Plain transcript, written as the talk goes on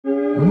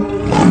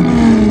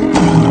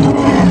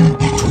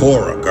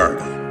Torah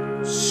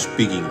guardian,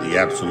 speaking the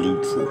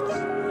absolute truth.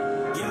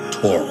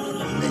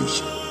 Torah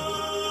nation.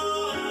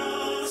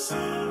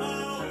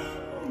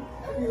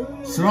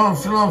 Shalom,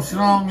 shalom,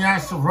 shalom,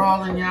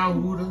 Yahusha and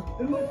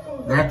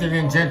Yahuda. Directed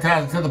in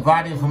Gentiles to the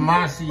body of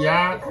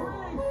Hamashiach.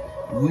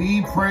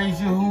 We praise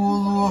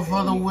Yahuwah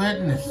for the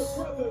witness.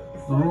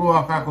 The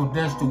Ruach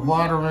Ha'Qodesh, the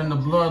water and the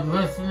blood,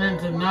 listening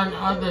to none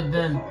other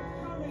than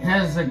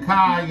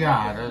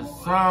YECHEZQ'EL. The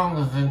song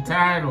is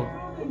entitled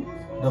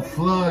The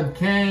Flood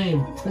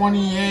Came,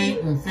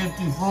 28 and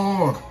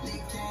 54.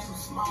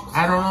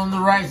 I don't own the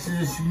rights to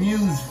this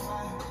music.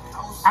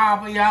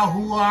 Abba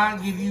Yahuwah, I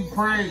give you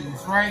praise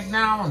right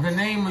now in the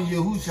name of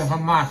Yahusha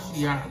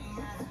Ha'Mashiach.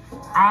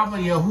 Abba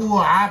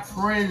Yahuwah, I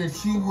pray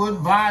that you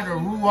would, by the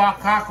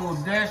Ruach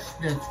Ha'Qodesh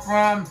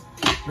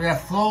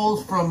that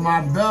flows from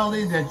my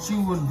belly, that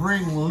you would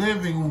bring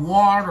living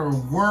water,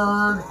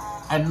 word,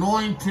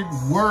 anointed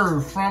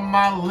word from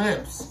my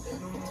lips.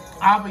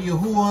 Abba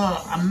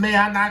Yahuwah, may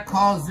I not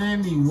cause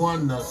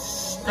anyone to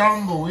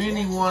stumble,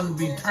 anyone to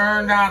be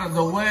turned out of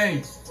the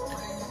way.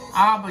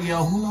 Abba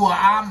Yahuwah,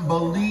 I'm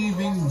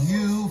believing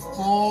you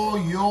for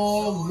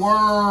your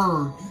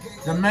word,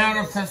 the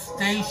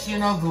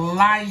manifestation of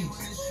light.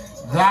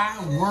 Thy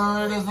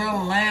word is a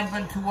lamp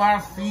unto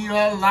our feet,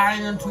 a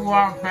light unto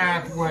our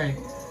pathway.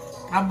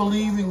 I'm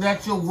believing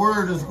that your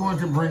word is going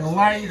to bring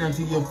light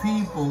unto your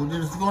people,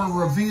 that it's going to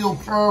reveal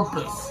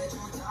purpose.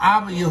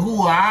 Abba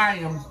Yahuwah,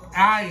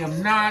 I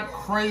am not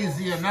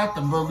crazy enough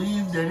to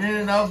believe that in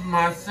and of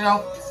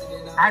myself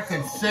I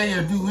could say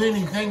or do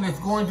anything that's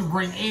going to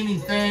bring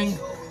anything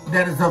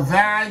that is of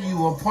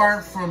value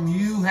apart from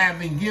you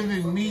having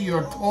given me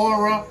your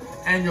Torah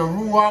and your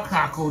Ruach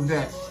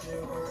Ha'Qodesh.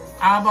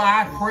 Abba,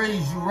 I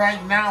praise you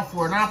right now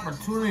for an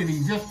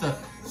opportunity just to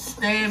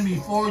stand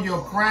before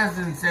your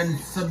presence and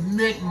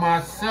submit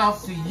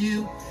myself to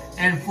you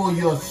and for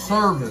your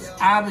service.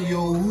 Abba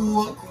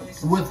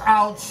Yahuwah,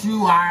 without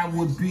you I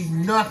would be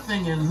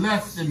nothing and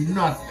less than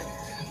nothing.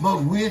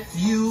 But with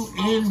you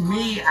in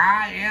me,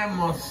 I am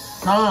a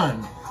son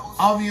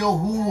of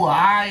Yahuwah.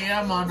 I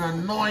am an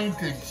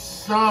anointed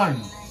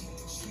son.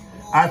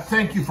 I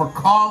thank you for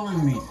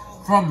calling me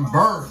from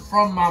birth,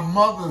 from my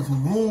mother's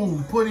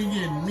womb, putting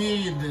in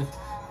me this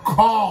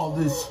call,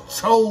 this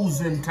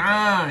chosen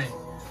time.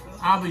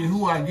 Abba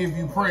Yahuwah, I give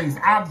you praise.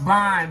 I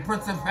bind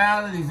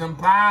principalities and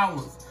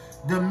powers,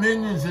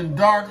 dominions and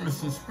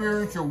darkness and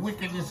spiritual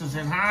wickednesses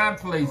in high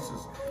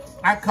places.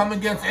 I come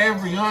against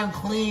every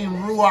unclean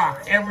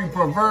ruach, every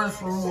perverse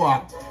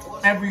ruach,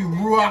 every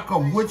ruach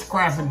of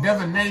witchcraft and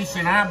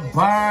divination. I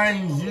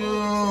bind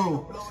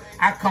you.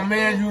 I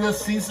command you to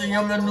cease in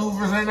your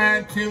maneuvers and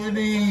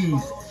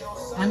activities.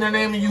 In the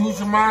name of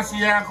Yahusha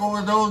Ha'Mashiach,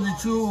 over those that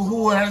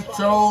Yahuwah has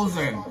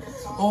chosen,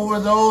 over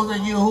those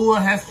that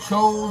Yahuwah has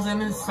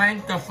chosen and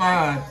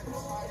sanctified.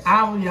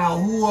 Abba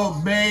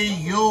Yahuwah, may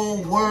your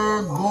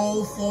word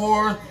go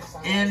forth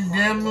in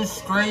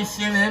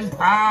demonstration and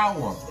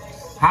power.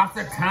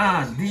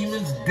 Hasatan,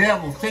 demons,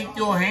 devils, take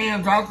your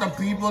hands out the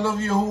people of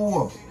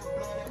Yahuwah.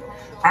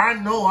 I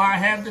know I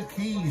have the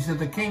keys to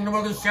the kingdom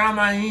of the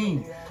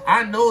Shamayim.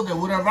 I know that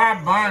whatever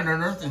I bind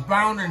on earth is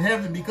bound in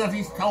heaven because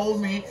he's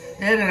told me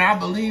and I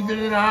believe it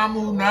in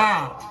Amu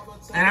now.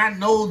 And I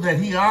know that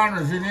he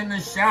honors it in the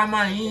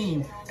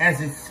Shamayim as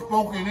it's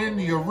spoken in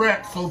the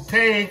Erect. So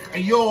take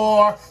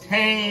your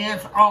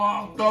hands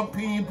off the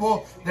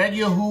people that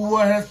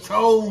Yahuwah has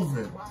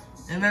chosen.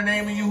 In the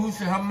name of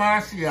Yahusha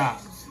Ha'Mashiach.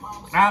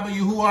 Abba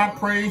Yahuwah, I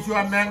praise you,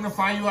 I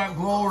magnify you, I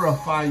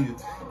glorify you.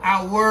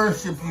 I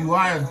worship you,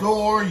 I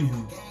adore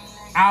you.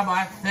 Abba,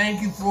 I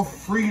thank you for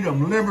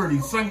freedom, liberty,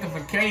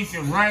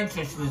 sanctification,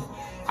 righteousness.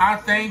 I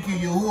thank you,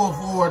 Yahuwah,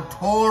 for a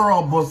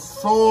Torah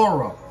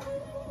Basora.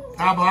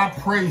 Abba, I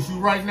praise you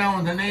right now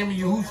in the name of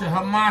Yahusha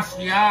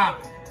Ha'Mashiach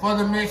for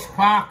the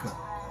Mishpaka.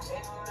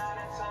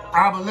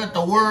 Abba, let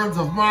the words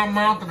of my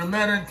mouth and the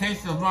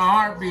meditation of my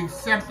heart be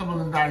acceptable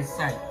in thy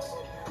sight.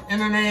 In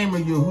the name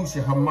of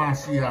Yahusha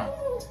Ha'Mashiach.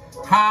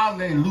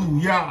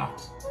 Hallelujah.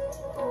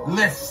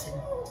 Listen.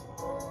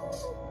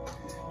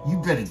 You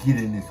better get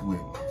in this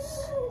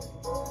witness.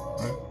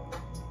 Right?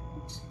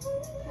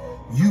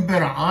 You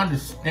better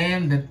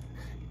understand that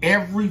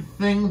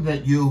everything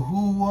that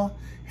Yahuwah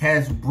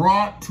has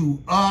brought to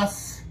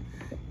us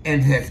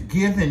and has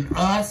given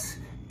us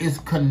is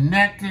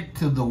connected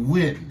to the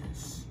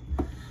witness.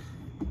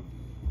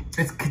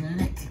 It's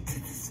connected to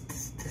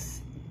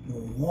this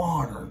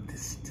water,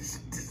 this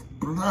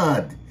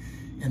blood,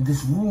 and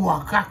this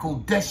Ruach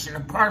Ha'Qodesh. And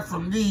apart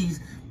from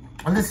these,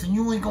 listen,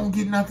 you ain't gonna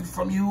get nothing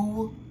from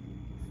Yahuwah.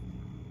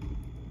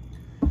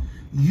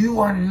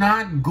 You are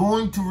not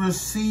going to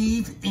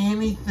receive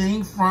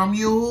anything from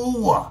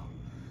Yahuwah.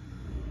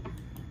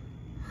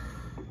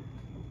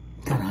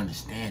 You gotta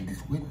understand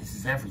this witness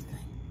is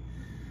everything.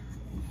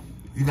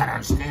 You gotta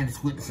understand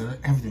this witness is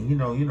everything. You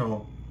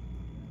know,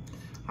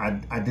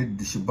 I did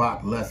the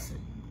Shabbat lesson,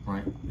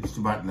 right? The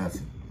Shabbat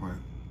lesson, right?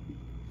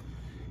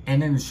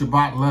 And in the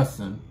Shabbat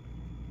lesson,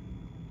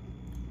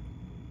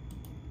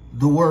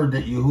 the word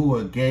that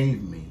Yahuwah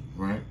gave me,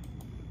 right?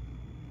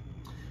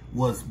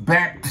 was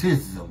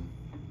baptism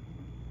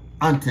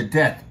unto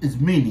death is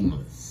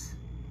meaningless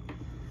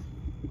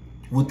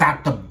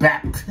without the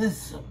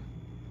baptism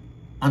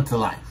unto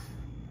life.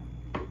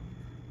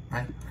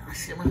 Right?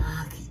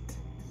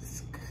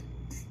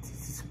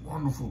 This is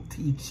wonderful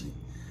teaching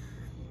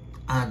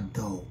on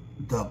the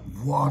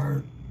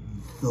water,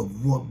 the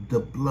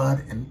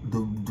blood, and the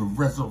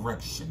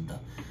resurrection,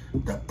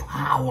 the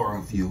power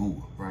of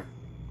Yahuwah, right?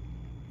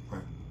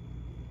 Right.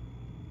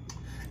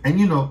 And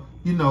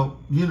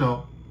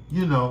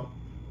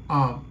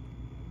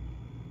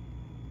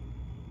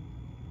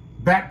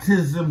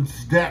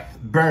baptism's death,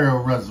 burial,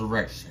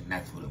 resurrection.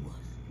 That's what it was.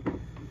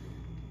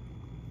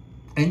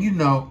 And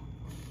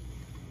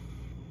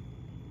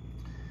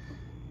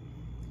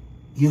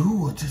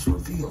Yahuwah just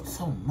revealed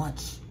so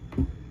much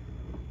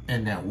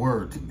in that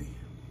word to me.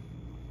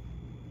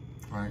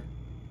 Right?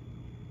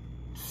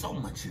 So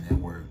much in that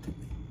word to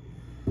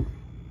me.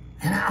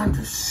 And I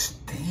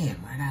understand,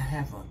 right? I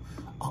have a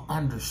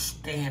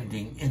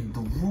understanding in the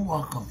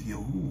Ruach of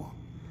Yahuwah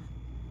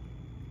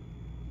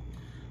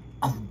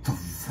of the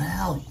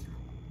value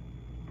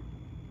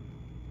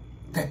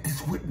that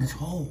this witness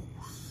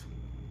holds.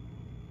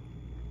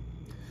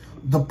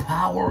 The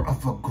power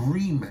of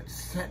agreement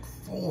set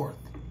forth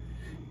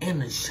in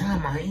the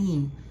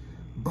Shamayim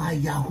by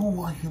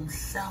Yahuwah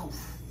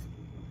himself.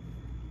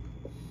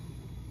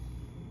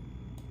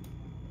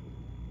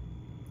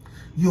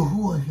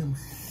 Yahuwah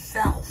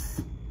himself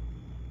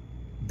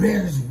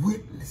bears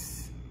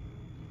witness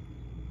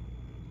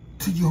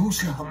to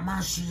Yahusha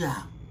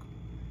Ha'Mashiach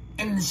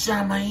in the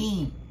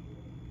Shamayim.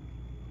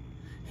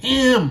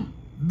 Him,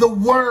 the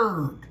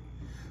Word,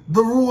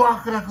 the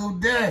Ruach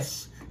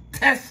Ha'Qodesh,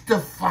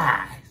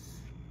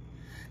 testifies,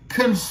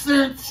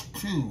 consents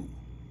to,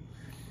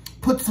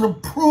 puts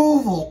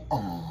approval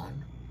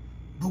on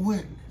the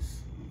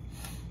witness.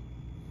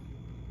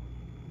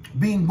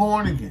 Being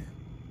born again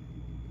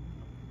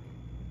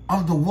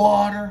of the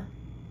water,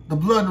 the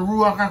blood, and the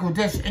Ruach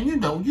Ha'Qodesh. And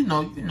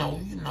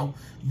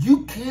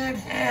you can't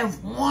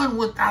have one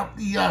without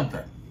the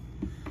other.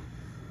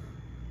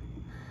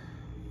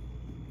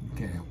 You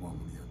can't have one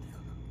without the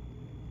other.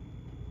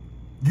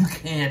 You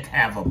can't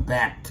have a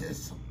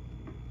baptism,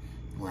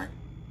 right,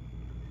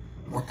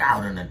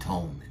 without an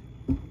atonement.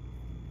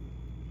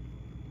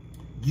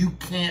 You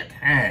can't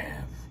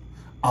have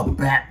a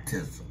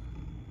baptism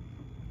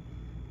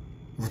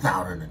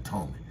without an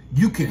atonement.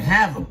 You can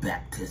have a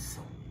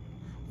baptism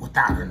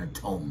without an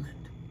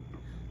atonement.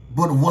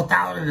 But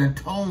without an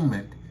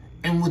atonement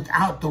and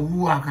without the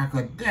Ruach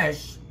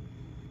HaQodesh,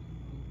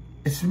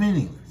 it's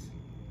meaningless.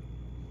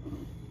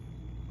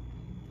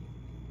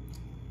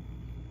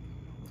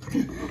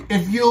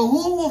 If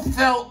Yahuwah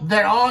felt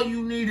that all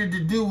you needed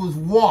to do was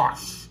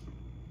wash,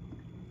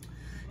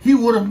 he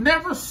would have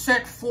never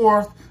set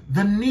forth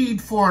the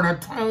need for an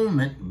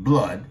atonement,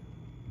 blood,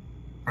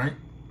 right?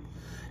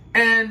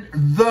 And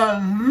the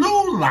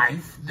new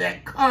life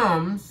that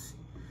comes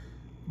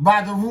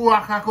by the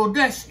Ruach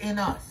HaQodesh in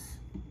us.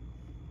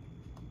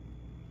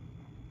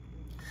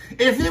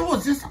 If it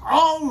was just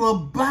all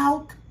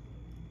about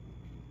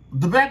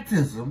the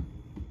baptism,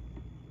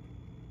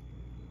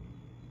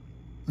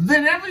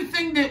 then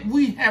everything that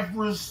we have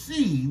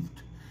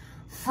received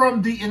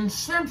from the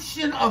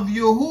inception of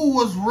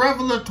Yahuwah's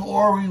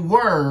revelatory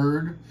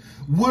word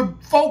would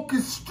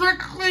focus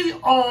strictly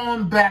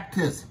on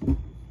baptism.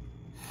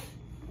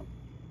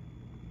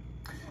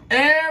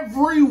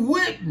 Every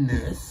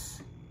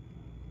witness,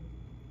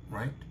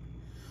 right,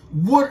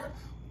 would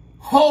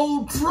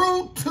hold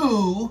true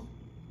to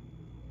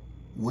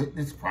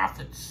witness,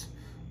 prophets,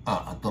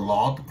 the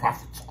law, the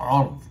prophets,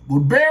 all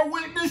would bear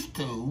witness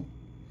to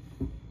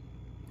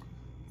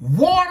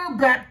water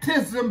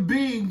baptism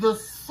being the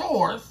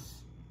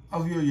source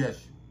of your Yeshua.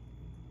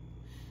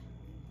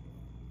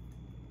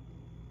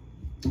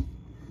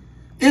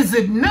 Is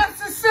it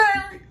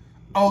necessary?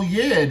 Oh,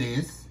 yeah, it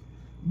is.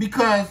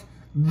 Because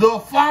the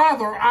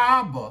Father,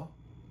 Abba,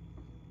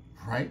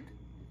 right,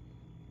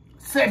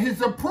 set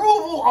his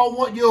approval on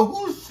what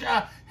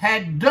Yahusha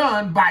had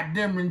done by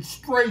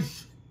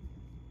demonstration.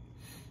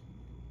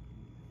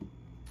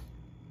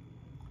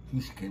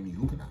 Yahusha came to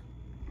Yucatan.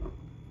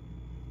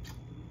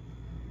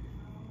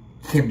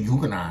 He came to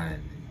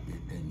Yucatan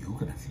and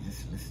Yucatan said,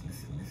 listen.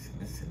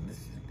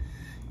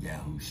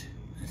 Yahusha,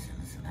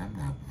 listen, I'm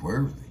not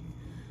worthy.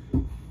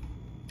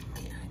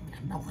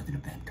 I'm not worthy to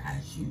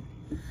baptize you.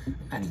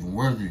 I'm not even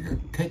worthy to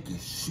take your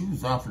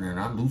shoes off and then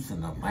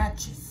unloosen the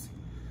latches.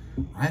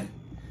 Right?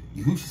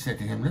 Yahusha said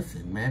to him,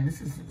 listen, man,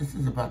 this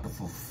is about the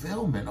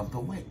fulfillment of the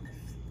witness.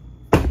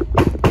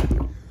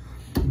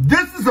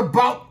 This is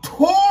about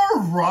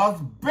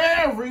Torah's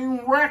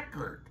bearing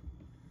record.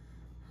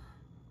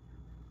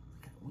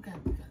 We gotta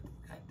do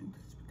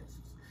this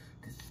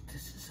because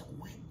this is a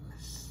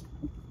witness.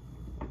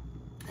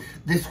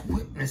 This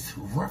witness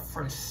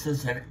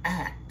references an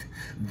act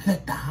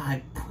that the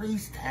high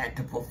priest had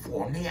to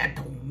perform. They had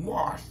to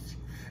wash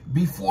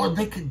before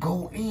they could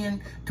go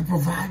in to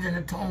provide an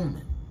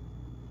atonement.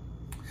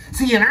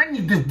 See, and I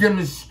need this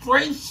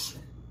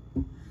demonstration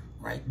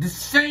right? The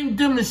same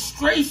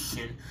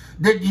demonstration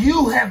that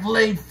you have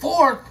laid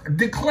forth,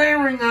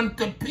 declaring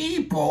unto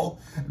people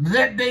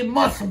that they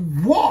must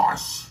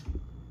wash,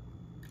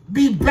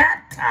 be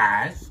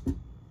baptized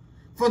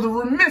for the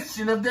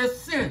remission of their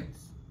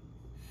sins.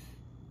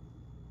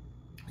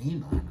 You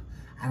know,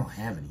 I don't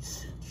have any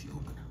sins,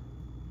 Yoga.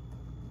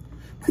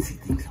 But see,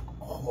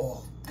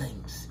 all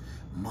things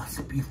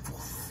must be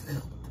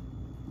fulfilled.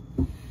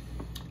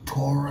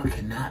 Torah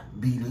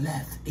cannot be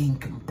left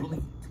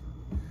incomplete.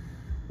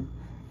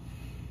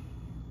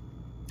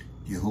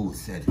 Yahuwah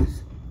said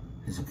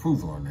his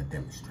approval on that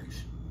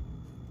demonstration.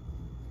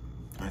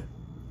 Right?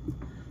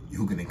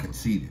 Yahuwah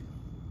conceded.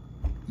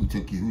 He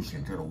took Yahusha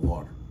into the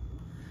water.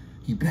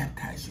 He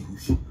baptized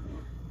Yahusha.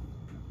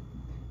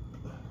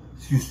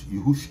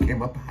 Yahusha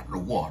came up out of the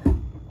water.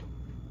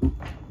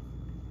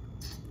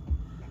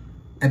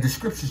 And the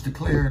scriptures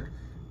declared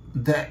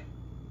that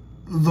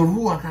the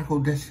Ruach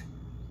Ha'Qodesh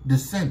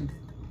descended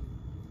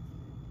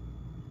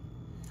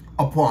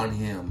upon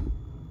him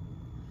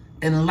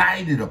and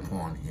lighted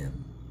upon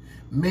him,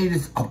 made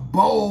his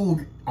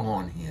abode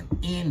on him,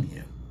 in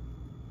him.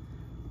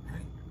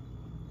 Right?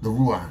 The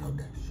Ruach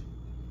Ha'Qodesh.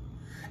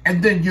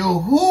 And then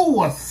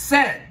Yahuwah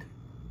said,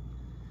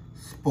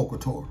 spoke a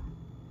Torah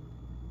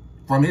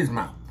from his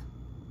mouth.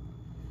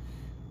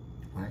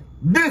 Right?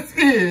 This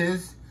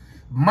is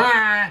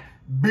my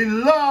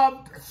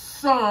beloved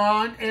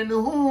Son, in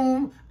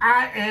whom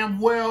I am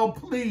well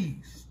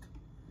pleased.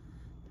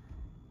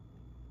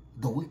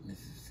 The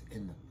witnesses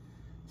in the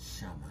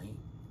Shamayim.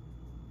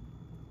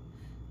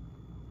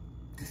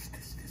 This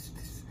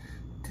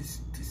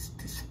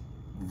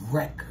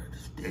record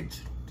is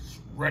digital. This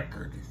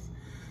record is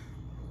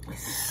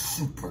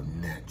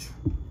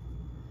supernatural.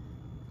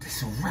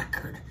 This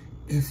record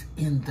is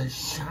in the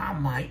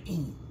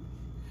Shamayim.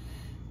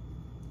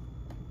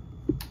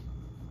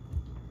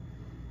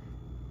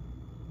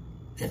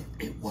 If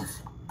it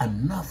was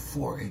enough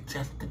for it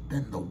just to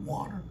bend the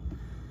water,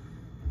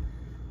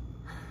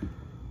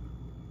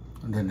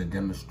 and then the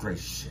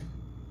demonstration,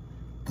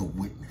 the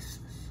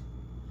witnesses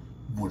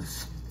would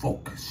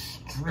focus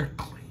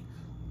strictly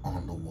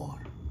on the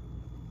water.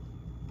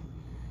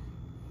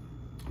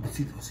 But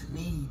see, there was a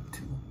need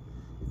to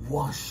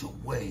wash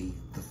away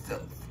the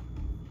filth.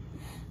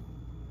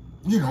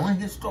 You know,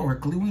 and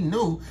historically we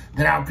knew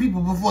that our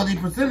people, before they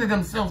presented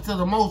themselves to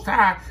the Most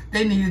High,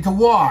 they needed to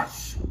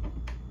wash.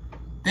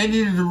 They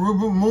needed to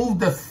remove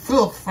the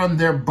filth from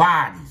their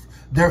bodies,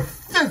 their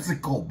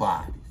physical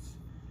bodies.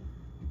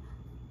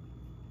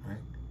 Right?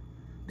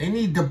 They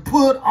need to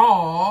put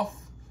off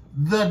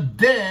the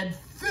dead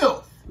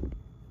filth.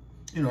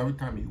 You know, every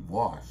time you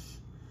wash,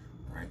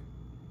 right,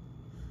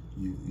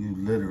 you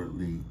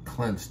literally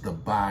cleanse the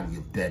body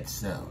of dead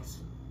cells.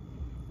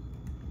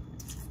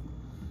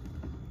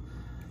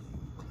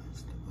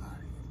 Cleanse the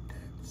body of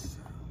dead cells.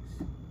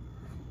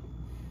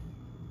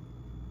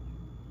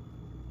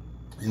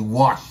 You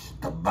wash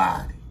the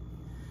body.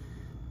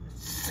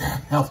 It's a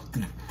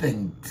healthy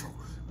thing to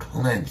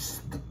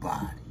cleanse the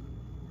body.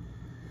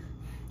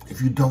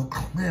 If you don't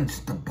cleanse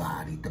the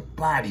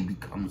body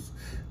becomes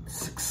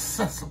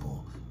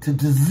susceptible to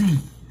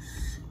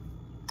disease,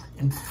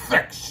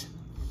 infections.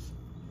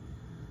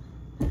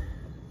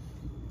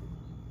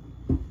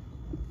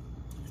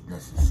 It's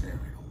necessary to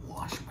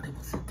wash, but it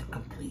wasn't the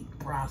complete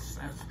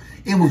process.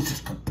 It was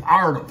just a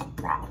part of the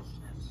process.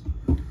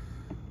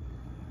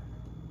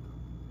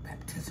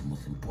 Baptism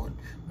was important.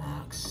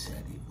 Mark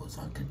said it was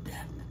unto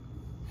death.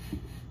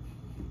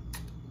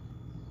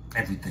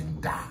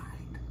 Everything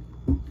died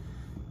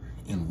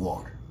in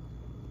water.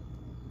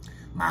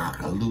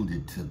 Mark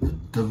alluded to the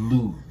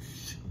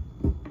deluge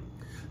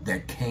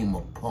that came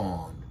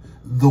upon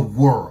the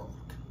world,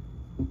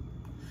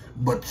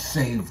 but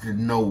saved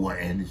Noah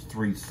and his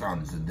 3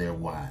 sons and their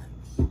wives.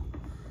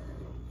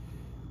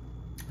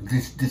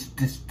 This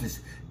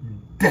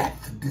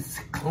death, this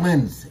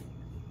cleansing,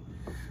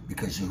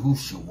 because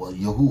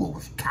Yahuwah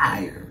was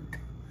tired.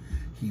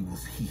 He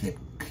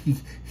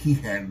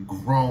had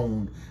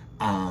grown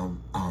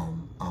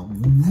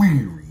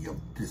weary of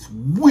this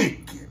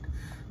wicked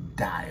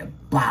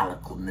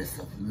diabolicalness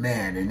of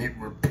man, and it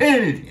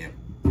repented him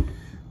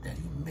that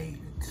he made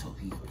it. So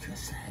he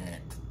just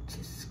had to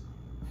just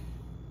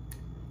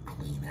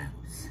clean out.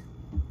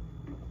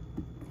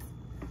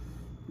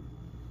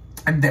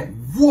 And that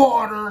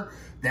water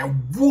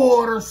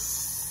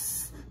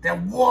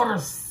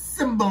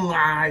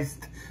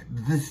symbolized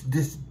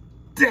this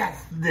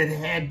death that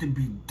had to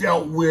be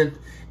dealt with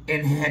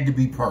and had to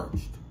be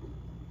purged.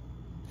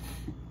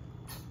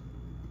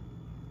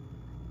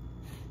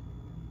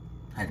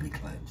 Had to be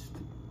cleansed.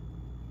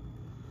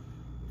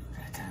 At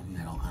that time, you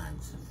had all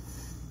kinds of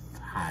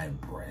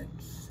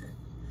hybrids and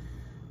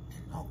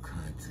all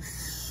kinds of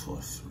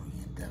sorcery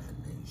and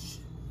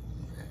divination.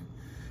 You had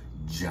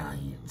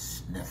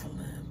giants,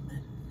 Nephilim,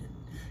 and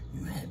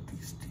you had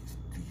these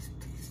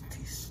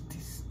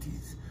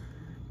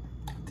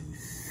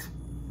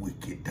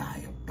wicked,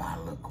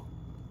 diabolical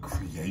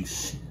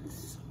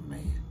creations,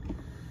 man.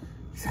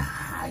 These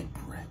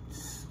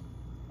hybrids.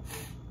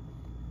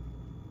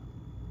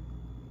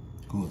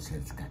 Who said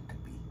it's got to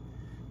be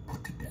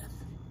put to death?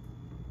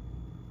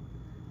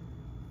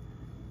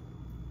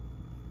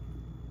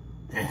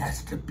 It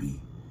has to be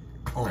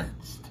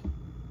cleansed.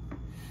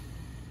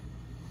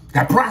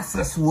 That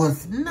process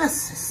was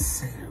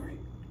necessary.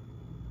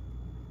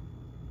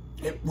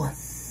 It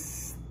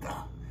was the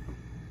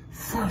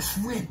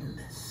first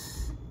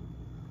witness.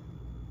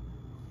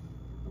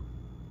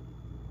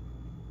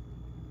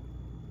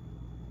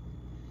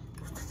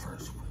 It was the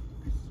first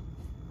witness.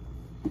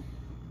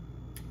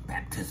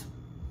 Baptism.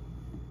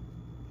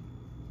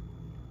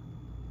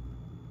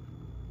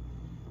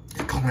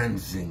 The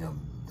cleansing of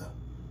the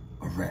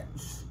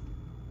erects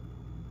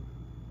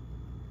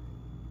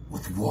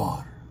with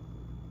water.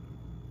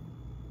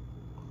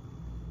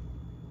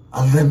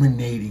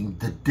 Eliminating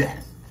the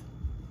death.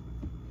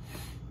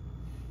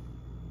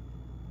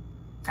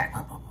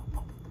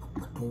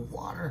 But the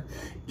water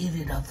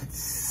in and of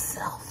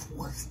itself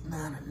was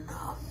not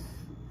enough.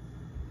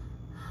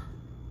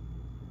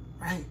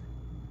 Right?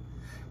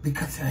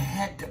 Because there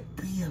had to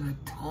be an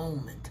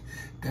atonement.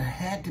 There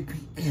had to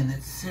be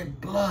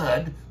innocent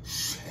blood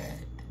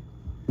shed.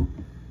 Right?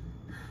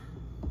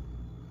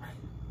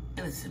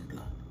 Innocent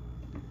blood.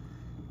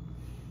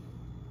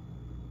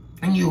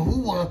 And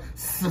Yahuwah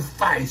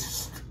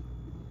sufficed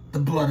the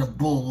blood of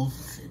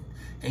bulls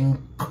and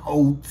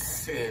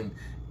goats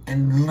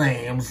and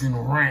lambs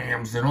and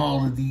rams and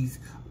all of these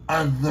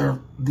other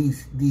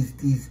these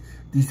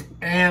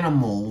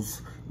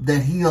animals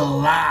that he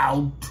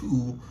allowed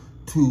to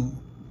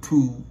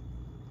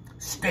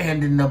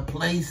stand in the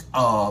place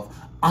of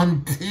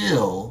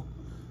until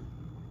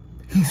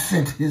he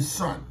sent his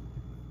son.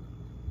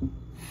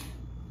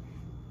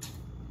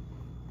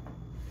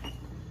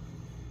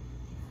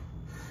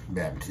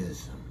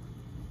 Baptism.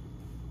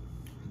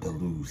 The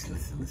lose.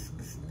 Listen.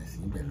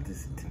 You better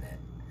listen to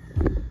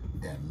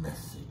that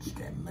message,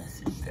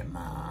 that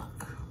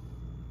mark.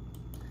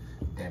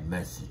 That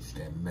message.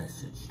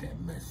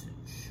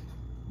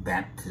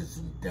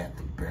 Baptism,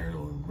 death,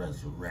 burial, and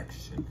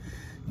resurrection.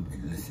 You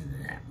better listen to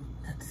that.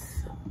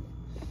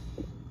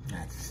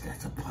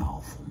 That's a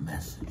powerful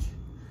message.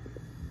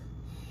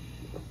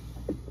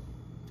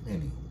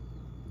 Anyway,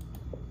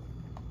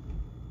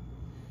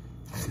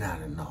 it's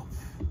not enough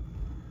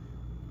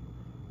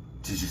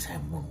to just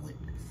have one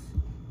witness.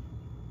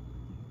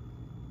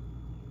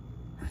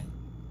 Right?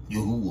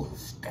 Yahuwah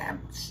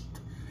established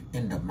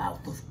in the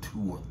mouth of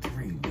 2 or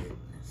 3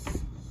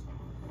 witnesses.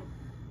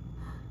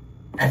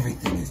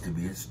 Everything is to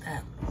be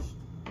established.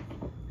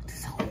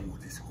 This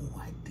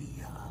whole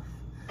idea of,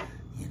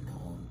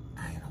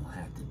 I don't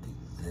have to do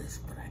this,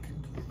 but I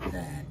can do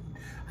that.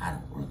 I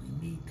don't really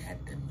need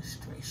that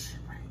demonstration,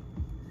 right?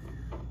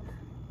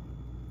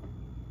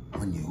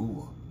 When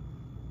Yahuwah,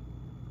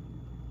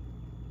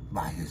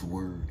 by his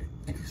word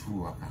and his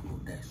Ruach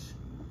Ha'Qodesh,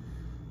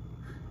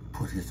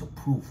 put his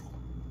approval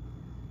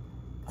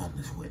on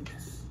this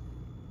witness.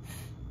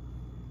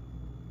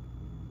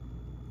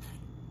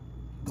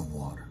 The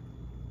water.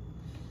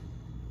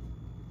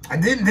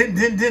 And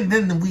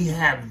then we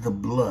have the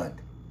blood,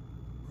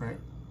 right?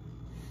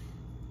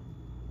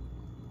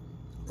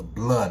 The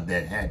blood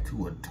that had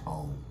to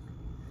atone.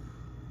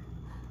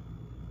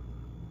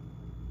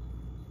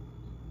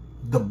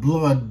 The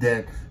blood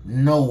that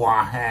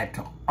Noah had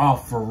to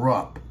offer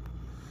up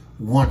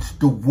once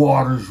the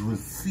waters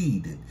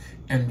receded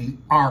and the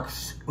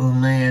arks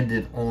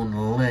landed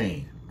on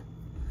land.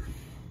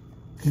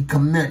 He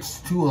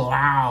commenced to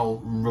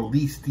allow and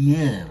release the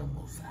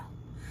animals out,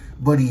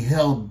 but he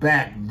held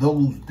back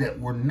those that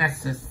were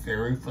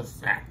necessary for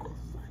sacrifice.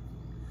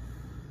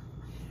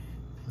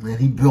 And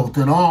he built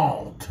an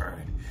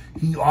altar.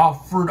 He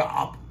offered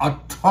up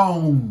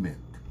atonement,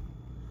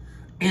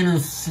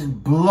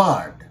 innocent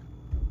blood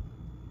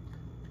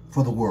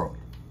for the world.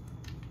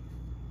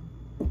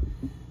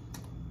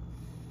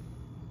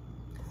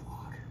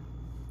 Water.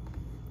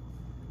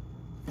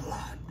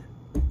 Blood.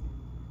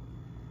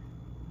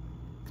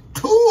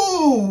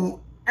 2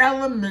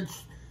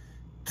 elements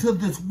to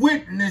this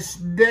witness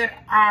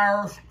that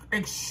are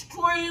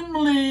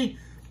extremely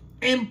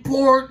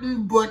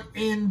important, but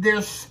in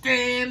their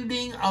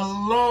standing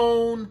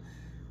alone,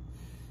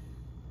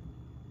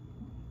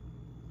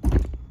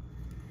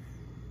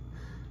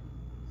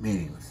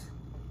 meaningless.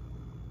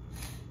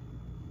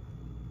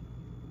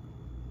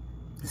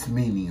 It's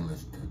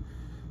meaningless to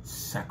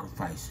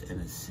sacrifice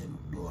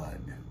innocent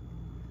blood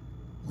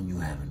when you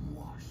haven't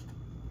washed,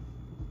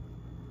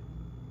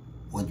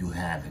 when you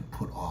haven't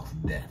put off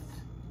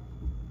death,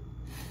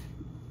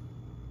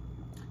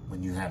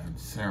 when you haven't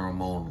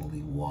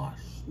ceremonially washed.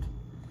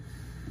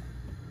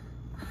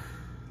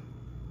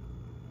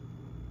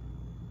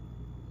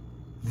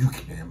 You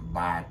can't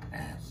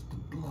bypass the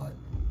blood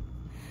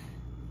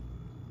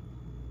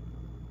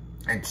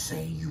and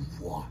say you've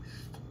washed.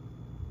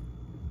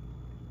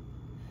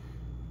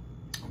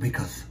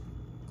 Because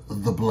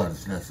the blood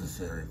is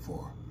necessary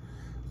for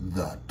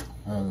the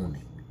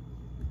atoning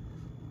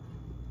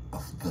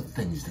of the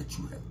things that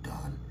you have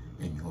done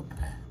in your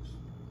past.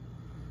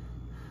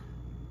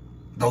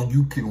 Though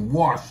you can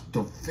wash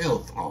the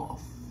filth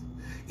off,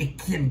 it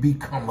can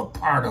become a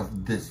part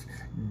of this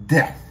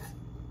death.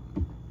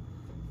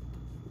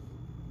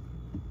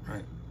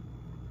 Right?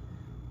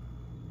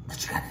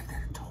 But you got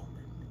that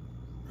atonement.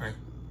 Right?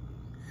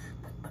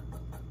 But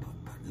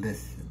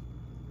listen.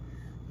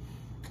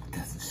 It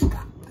doesn't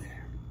stop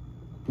there.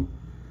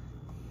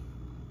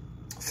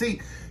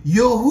 See,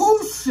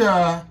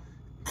 Yahusha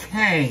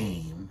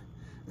came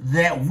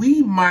that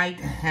we might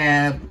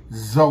have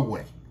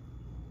Zoe.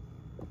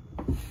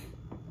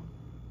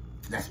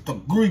 That's the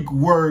Greek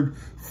word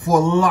for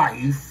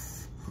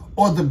life,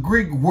 or the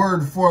Greek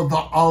word for the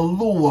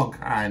Alua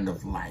kind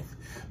of life.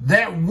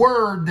 That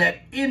word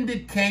that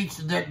indicates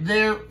that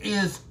there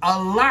is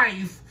a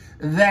life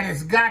that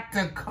has got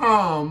to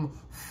come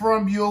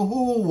from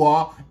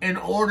Yahuwah in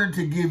order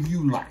to give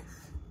you life.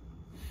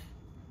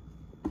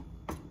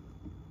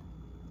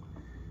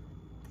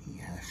 He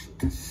has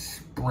to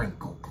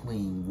sprinkle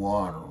clean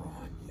water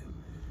on you.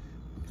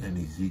 In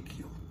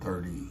Ezekiel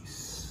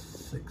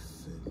 36.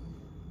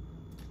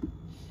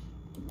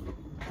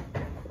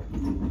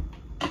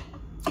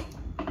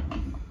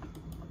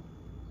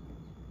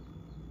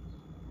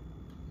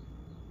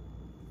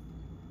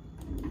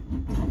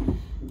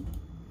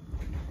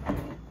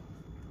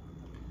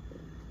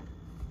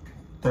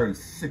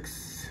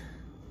 36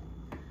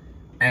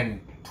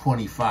 and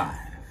 25.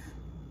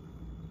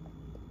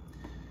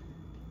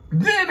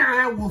 Then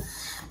I will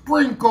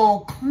sprinkle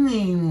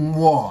clean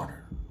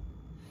water.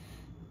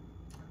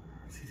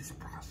 See, this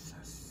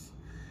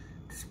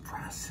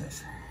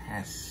process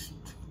has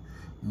to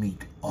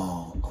meet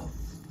all of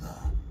the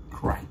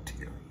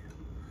criteria.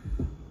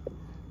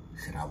 He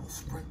said, I will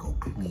sprinkle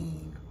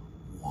clean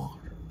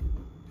water,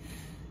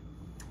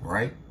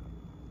 right,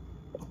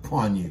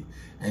 upon you,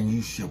 and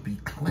you shall be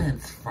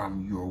cleansed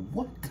from your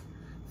what?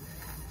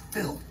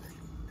 Filthiness.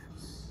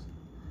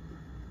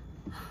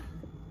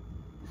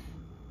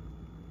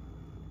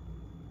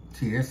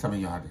 See, there's some of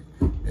y'all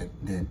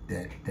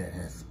that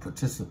has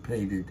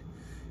participated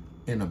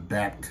in a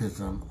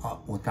baptism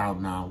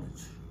without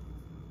knowledge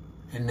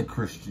in the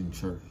Christian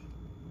church,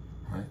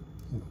 right?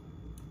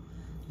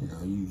 You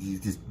know, you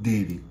just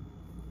did it,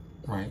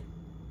 right?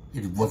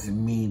 It wasn't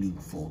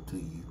meaningful to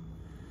you,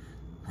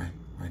 right?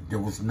 There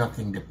was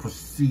nothing that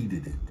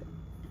preceded it.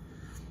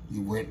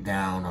 You went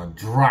down a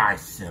dry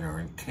center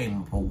and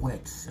came up a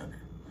wet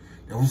center.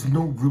 There was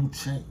no real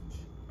change.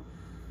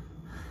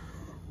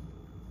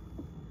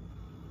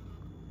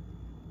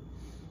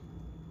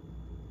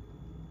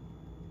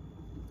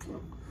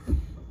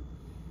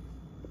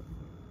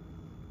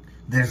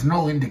 There's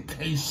no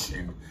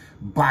indication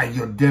by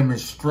your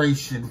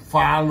demonstration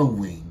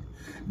following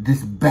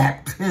this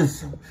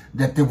baptism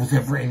that there was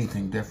ever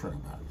anything different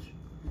about you.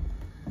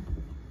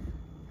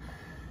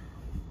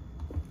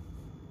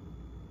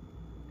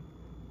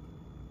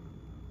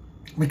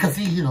 Because,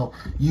 you know,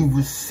 you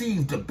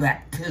received a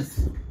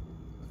baptism,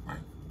 right?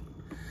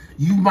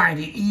 You might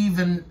have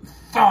even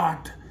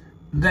thought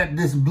that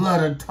this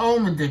blood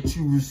atonement that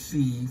you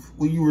received,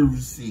 when you were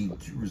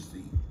received, you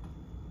received.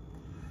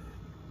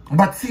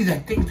 But see,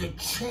 that thing that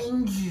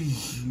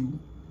changes you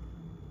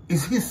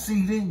is his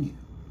seed in you.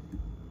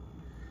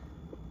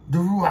 The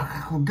Ruach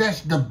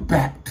Ha'Qodesh, the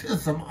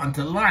baptism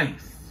unto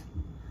life.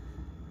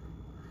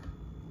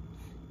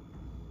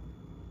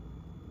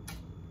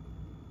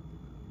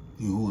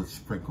 You would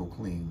sprinkle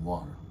clean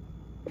water.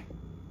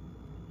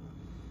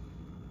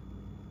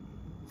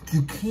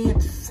 You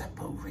can't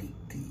separate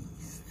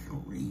these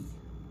three.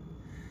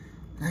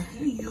 Now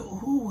here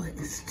Yahuwah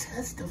is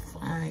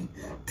testifying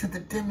to the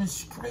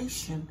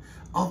demonstration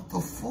of the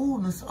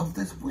fullness of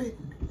this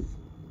witness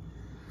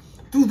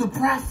through the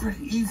prophet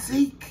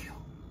Ezekiel.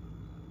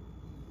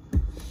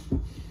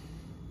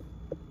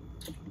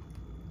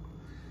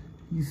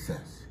 He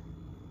says,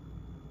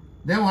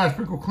 then will I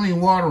sprinkle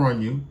clean water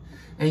on you,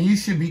 and you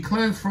should be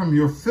cleansed from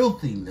your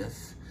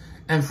filthiness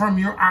and from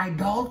your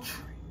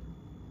idolatry.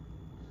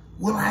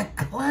 Will I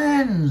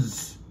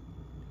cleanse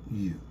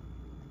you?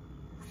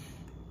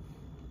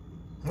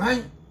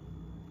 Right?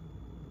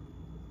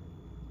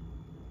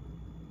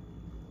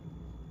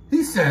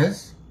 He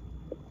says,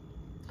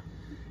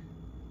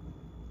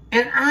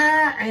 and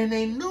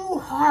a new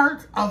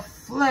heart of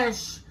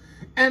flesh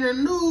and a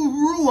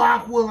new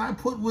ruach will I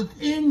put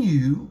within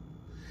you,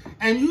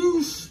 and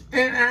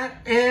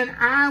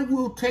I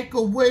will take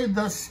away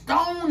the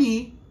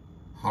stony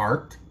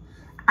heart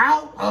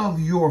out of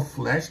your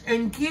flesh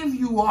and give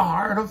you a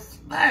heart of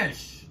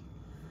flesh.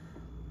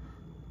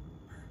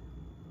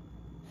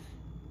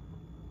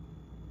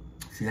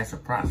 See, that's a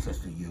process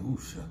that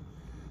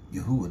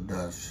Yahuwah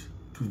does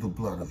through the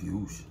blood of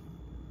Yahusha.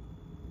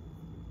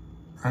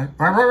 Right?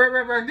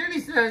 Then he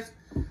says,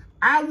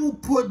 I will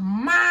put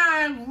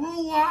my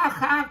Ruach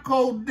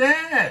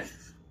Ha'Qodesh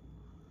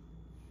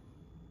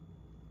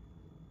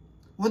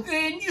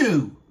within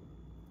you.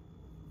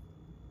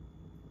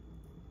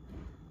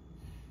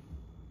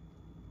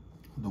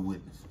 The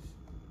witnesses.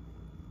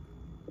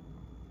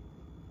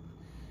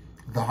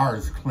 The heart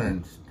is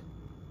cleansed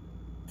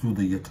through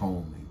the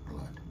atonement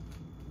blood.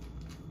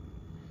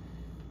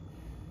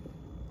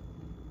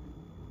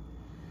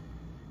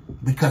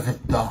 Because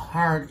if the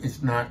heart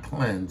is not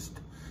cleansed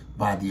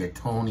by the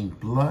atoning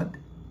blood,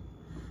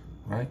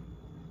 right,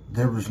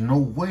 there is no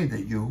way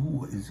that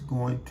Yahuwah is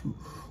going to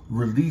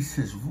release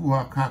his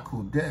Ruach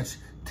Ha'Qodesh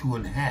to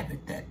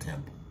inhabit that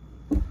temple.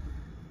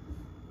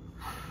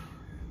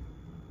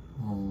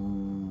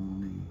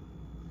 Only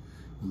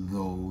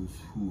those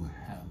who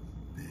have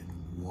been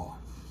washed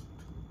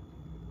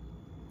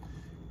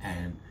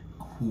and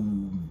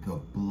whom the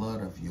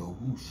blood of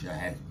Yahusha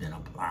has been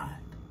applied.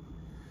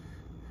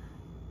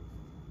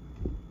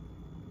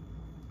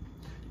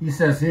 He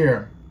says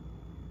here,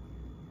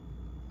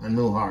 a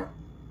new heart.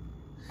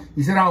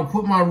 He said, I will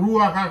put my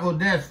Ruach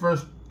Ha'Qodesh,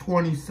 verse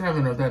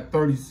 27 of that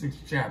 36th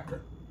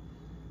chapter.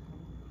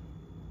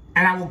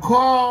 And I will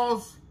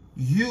cause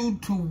you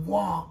to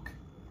walk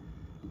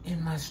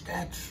in my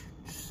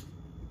statutes.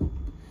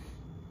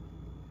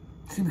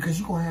 See, because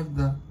you're going to have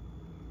the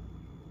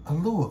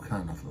Alua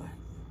kind of life.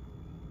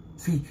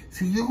 See,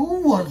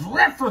 Yahuwah is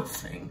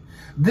referencing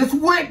this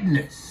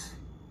witness.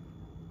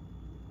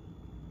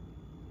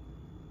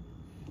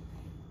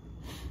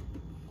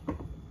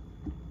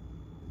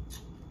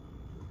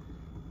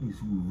 He's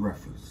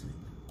referencing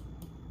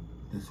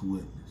this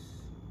witness.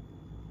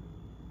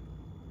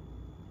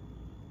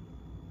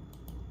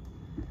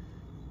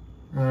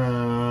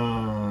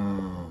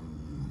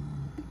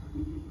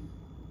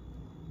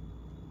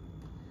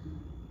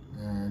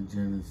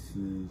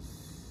 Genesis,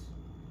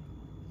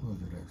 what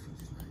was it,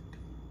 Exodus 19?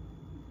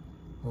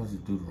 What was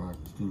it,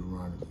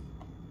 Deuteronomy?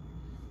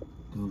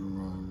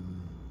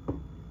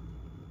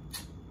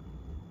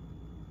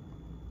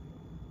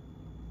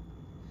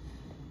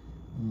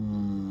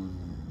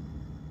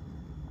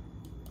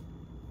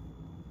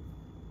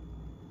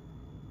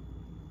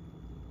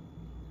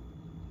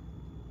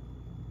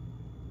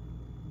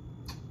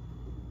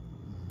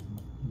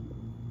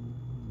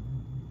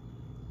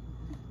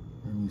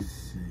 Let me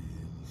see.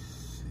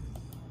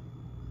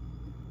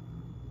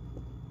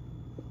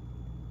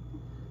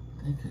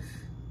 I think it's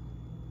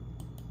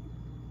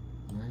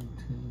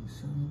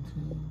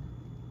 1917.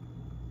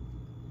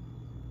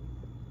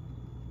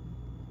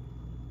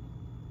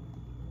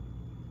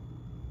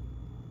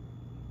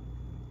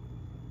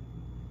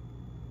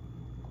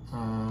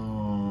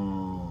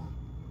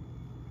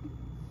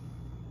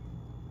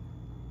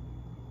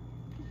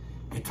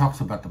 It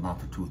talks about the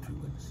mouth of 2 or 3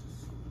 witnesses.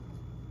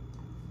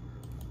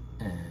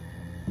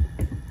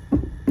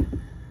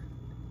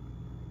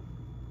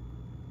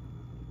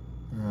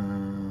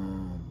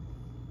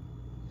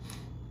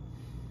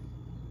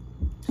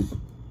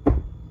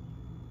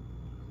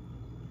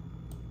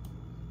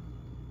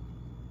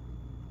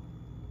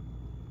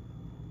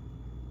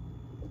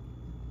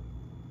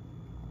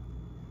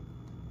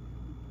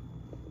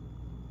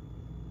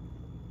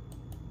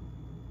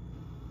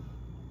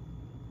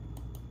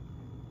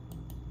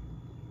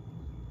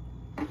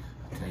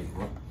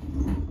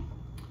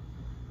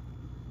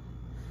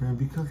 And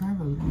because I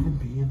believe in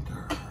being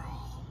thorough.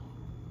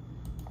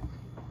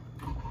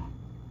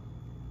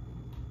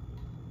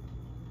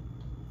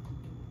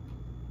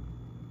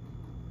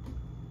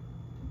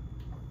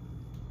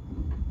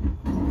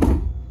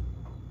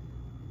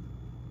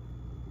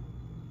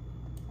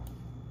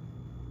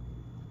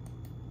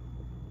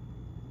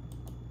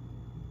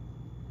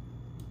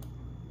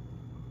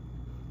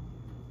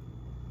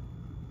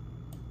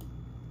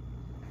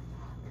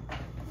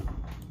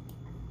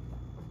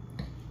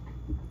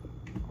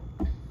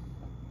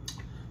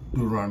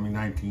 Deuteronomy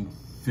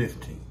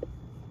 19:15.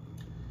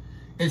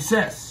 It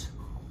says,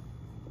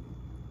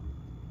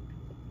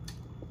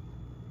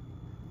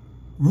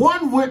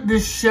 one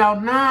witness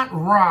shall not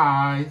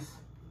rise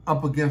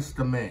up against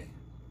a man.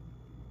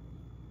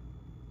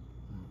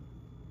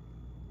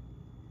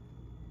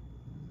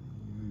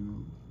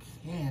 You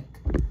can't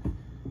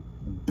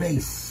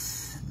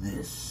base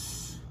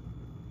this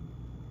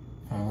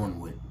on one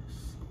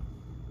witness.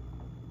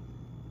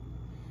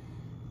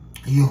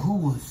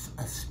 Yahuwah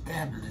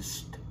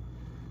established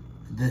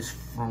this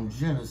from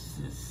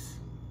Genesis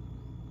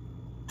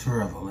to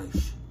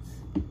Revelations.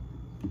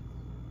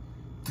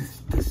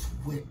 This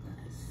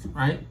witness,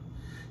 right?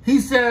 He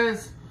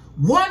says,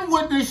 one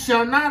witness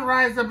shall not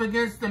rise up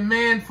against a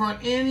man for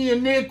any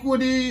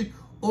iniquity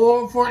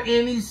or for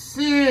any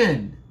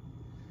sin,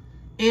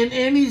 in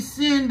any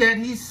sin that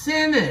he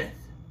sinneth.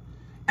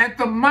 At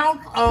the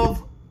mouth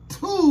of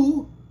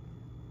 2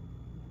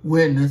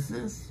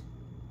 witnesses,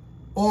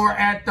 or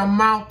at the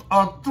mouth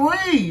of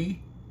 3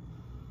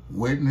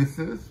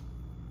 witnesses,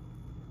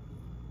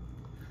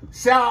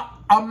 shall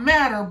a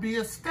matter be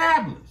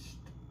established.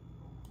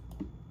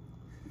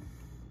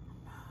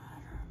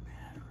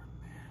 Matter.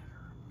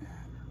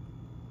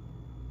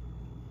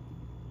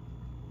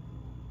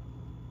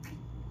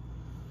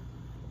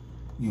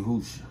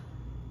 Yahusha.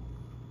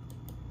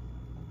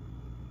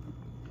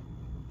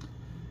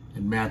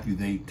 In Matthew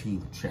the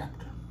 18th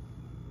chapter.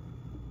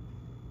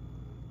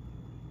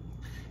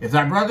 If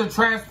thy brother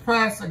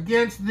trespass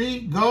against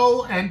thee,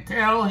 go and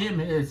tell him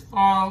his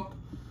fault,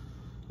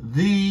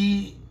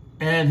 thee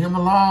and him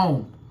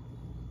alone.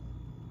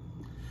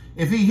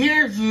 If he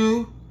hears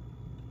you,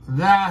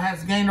 thou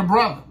hast gained a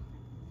brother.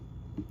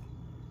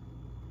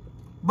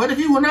 But if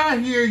he will not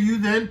hear you,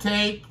 then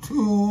take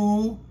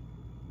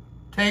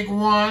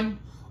one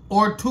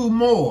or two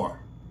more,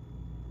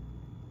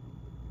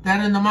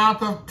 that in the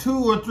mouth of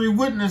 2 or 3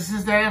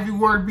 witnesses that every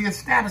word be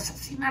established. So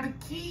see, now the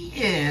key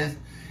is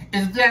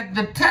that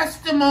the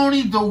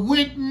testimony, the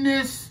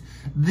witness,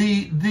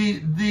 the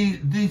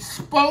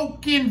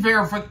spoken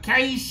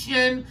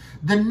verification,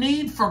 the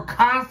need for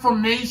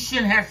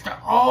confirmation has to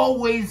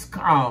always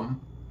come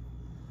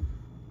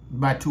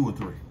by 2 or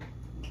 3.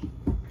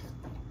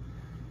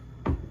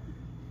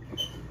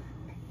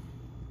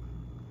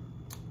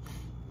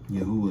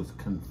 Yahuwah is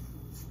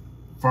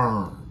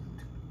confirmed.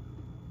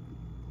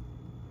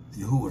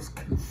 Yahuwah is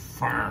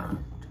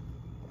confirmed.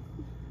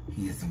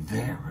 He is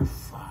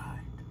verified.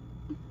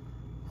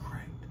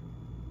 Right?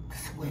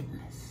 This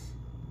witness.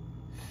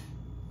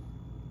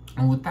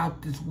 And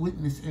without this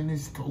witness in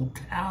its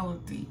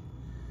totality,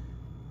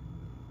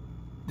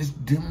 this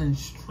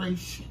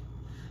demonstration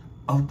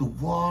of the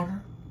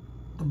water,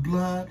 the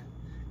blood,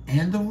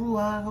 and the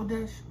Ruach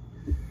Ha'Qodesh,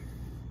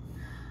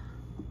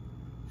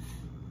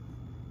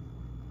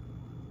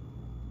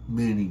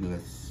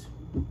 meaningless,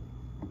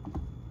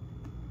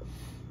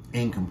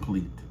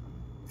 incomplete.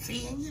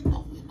 See, and you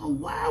know,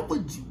 why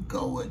would you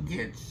go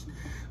against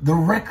the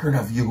record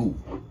of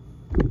Yahuwah?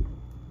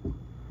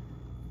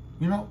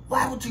 You know,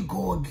 why would you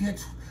go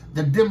against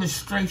the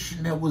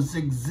demonstration that was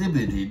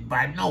exhibited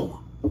by Noah?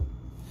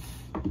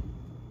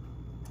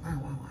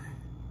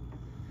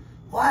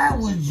 Why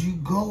would you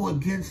go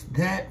against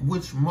that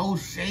which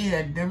Moshe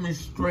had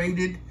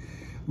demonstrated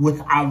with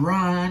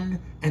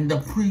Aaron and the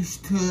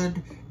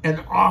priesthood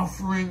and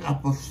offering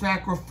up of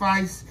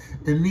sacrifice,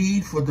 the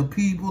need for the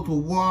people to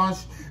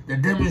wash, the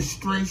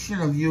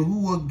demonstration of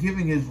Yahuwah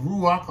giving his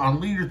Ruach on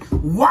leaders?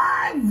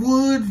 Why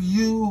would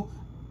you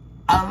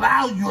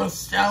allow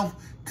yourself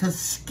to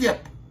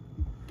skip,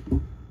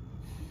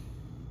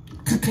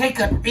 to take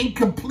an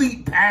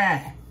incomplete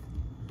path?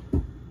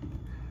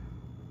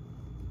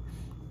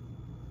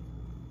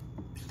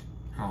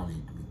 I don't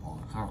need to be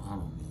born. I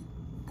don't need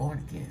born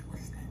again.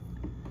 What's that?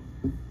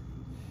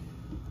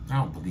 I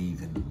don't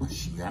believe in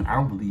Mashiach. I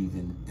don't believe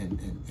in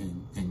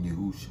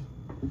Yahusha.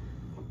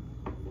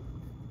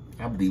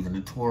 I believe in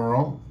the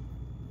Torah.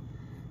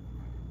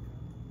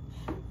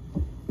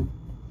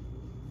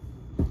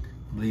 I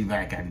believe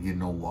I got to get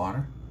no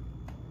water.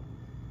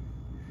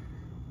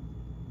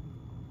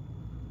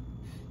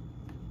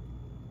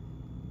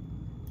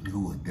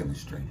 Yahuwah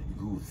demonstrated.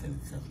 Yahuwah said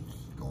himself, he's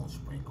going to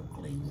sprinkle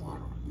clean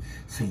water.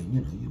 Saying,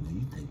 you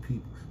think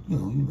people,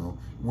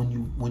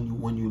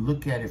 when you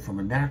look at it from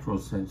a natural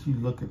sense, you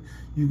look at,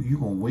 you're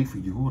going to wait for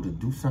Yahuwah to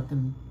do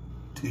something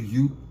to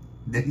you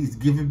that he's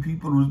giving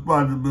people the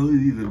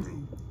responsibility to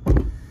do.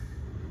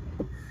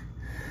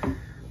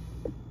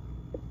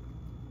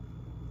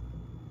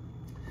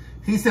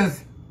 He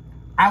says,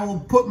 I will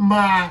put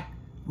my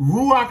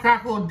Ruach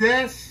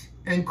Ha'Qodesh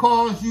and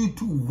cause you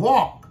to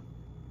walk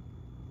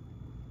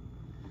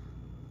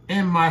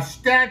in my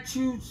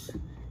statutes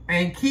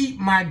and keep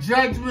my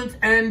judgments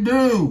and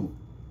do.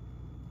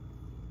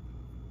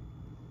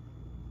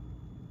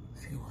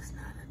 See, it was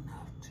not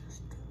enough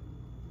just to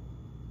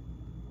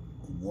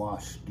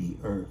wash the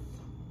earth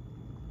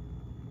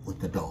with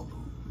the deluge.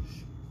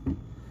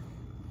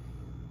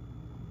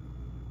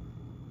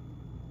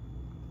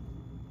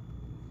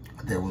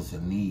 There was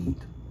a need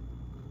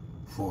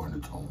for an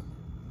atonement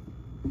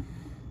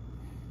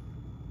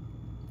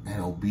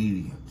and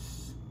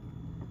obedience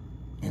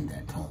in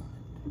that atonement.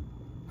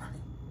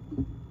 Right?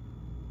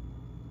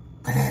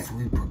 But as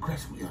we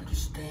progress, we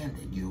understand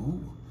that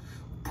Yahuwah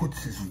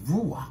puts his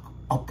Ruach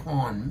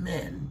upon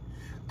men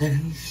that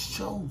he's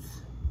chosen.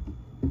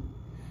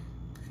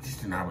 He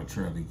just didn't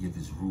arbitrarily give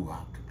his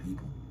Ruach to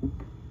people.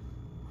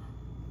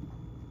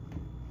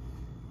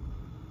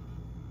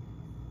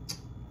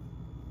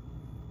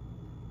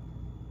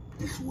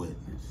 This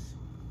witness.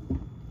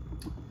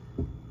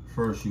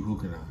 First,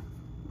 YOCHANON.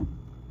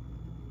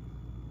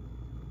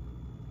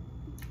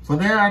 For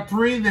there are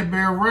 3 that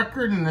bear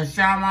record in the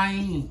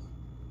Shamayim.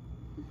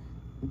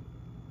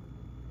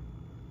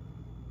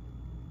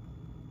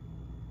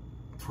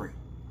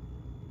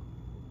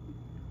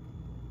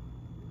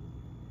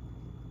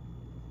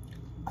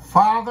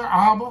 Father,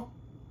 Abba,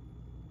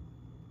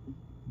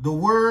 the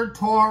word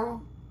Torah,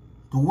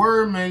 the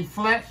word made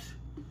flesh,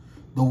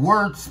 the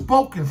word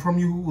spoken from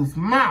Yahuwah's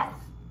mouth.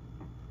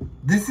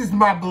 This is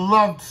my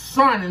beloved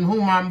Son in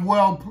whom I'm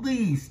well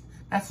pleased.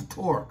 That's a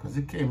Torah because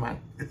it came out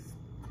of this.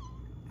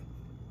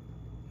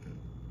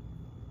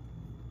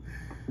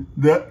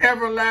 The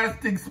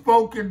everlasting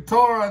spoken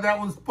Torah that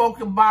was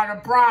spoken by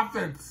the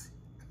prophets.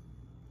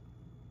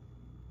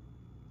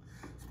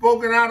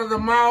 Spoken out of the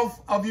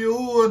mouth of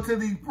Yahuwah to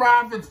these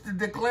prophets to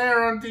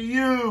declare unto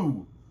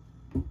you.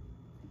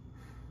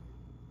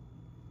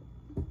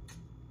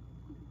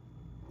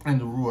 And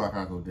the Ruach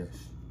Ha'Qodesh.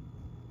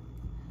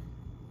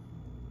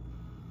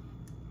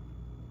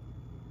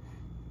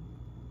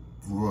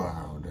 Ruach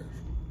Ha'Qodesh.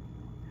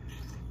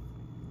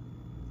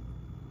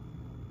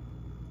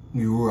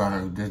 Ruach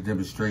Ha'Qodesh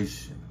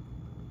demonstration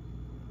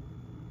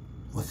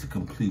was the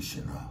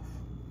completion of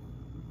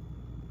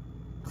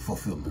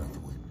fulfillment of the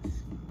witness.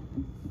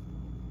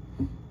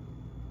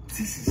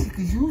 See,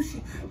 because you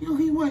know,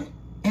 he went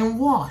and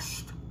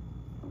washed.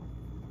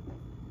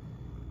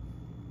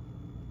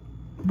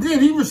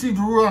 Then he received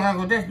the Ruach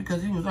Ha'Qodesh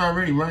because he was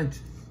already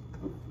righteous.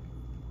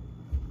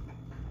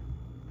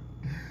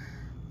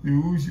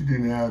 Yahusha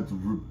didn't have to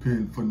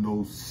repent for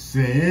no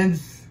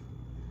sins.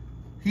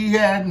 He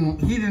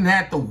didn't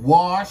have to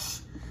wash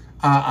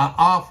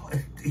off.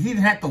 He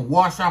didn't have to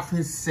wash off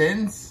his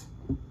sins.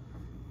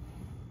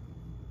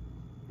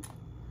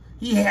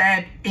 He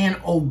had, in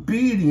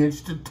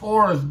obedience to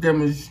Torah's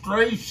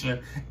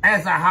demonstration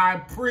as a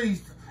high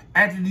priest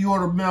after the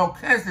order of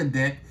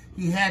Melchizedek,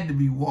 he had to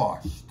be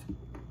washed.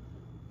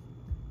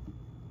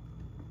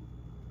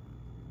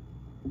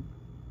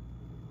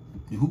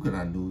 Who could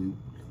I do?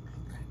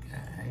 I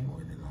ain't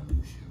wearing no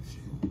new shoes.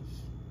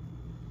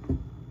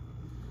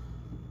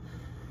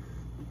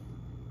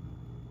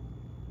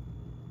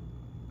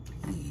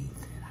 He's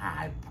a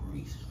high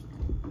priest,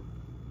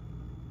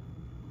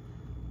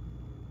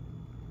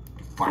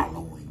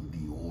 following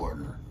the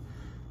order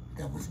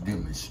that was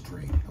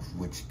demonstrated, of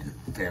which the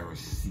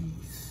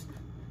Pharisees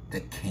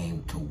that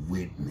came to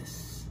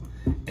witness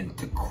and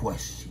to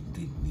question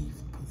didn't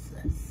even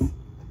possess.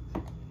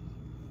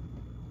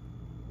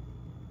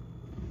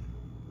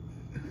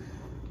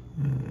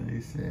 He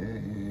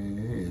said,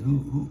 hey,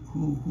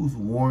 who's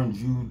warned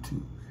you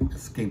to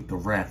escape the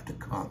wrath to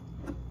come?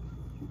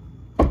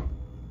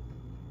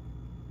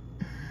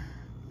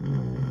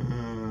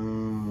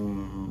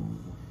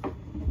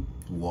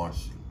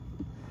 Washing,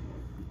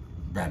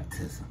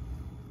 baptism,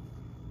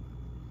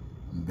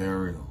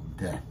 burial,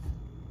 death.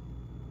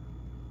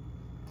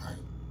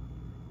 Right?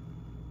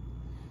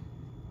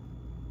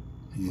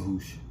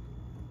 Yahusha,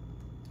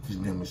 his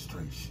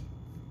demonstration.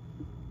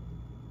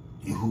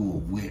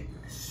 Yahuwah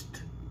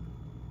witnessed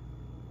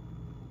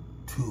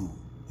to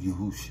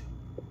Yahusha.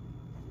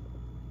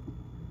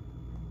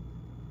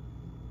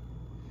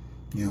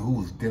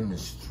 Yahuwah's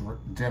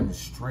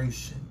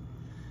demonstration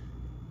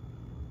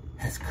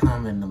has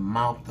come in the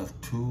mouth of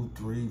 2,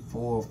 3,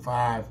 4,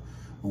 5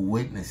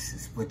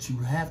 witnesses, but you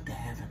have to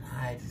have an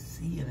eye to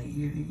see and an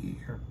ear to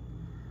hear.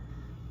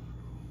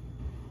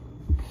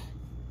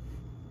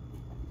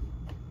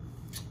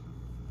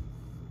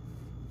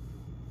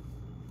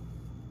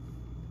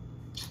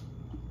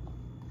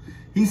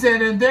 He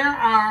said, and there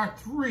are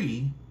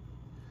 3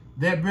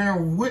 that bear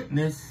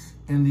witness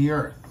in the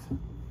earth.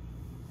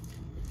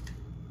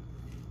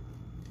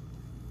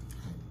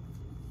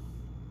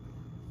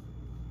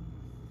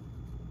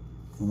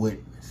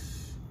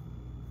 Witness.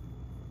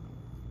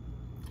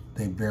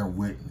 They bear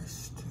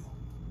witness to.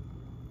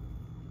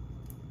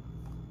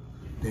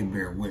 They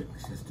bear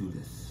witness. Let's do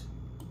this.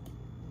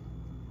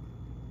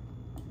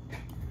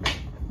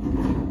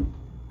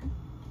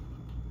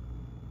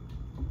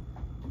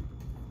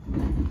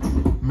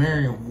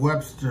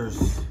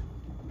 Merriam-Webster's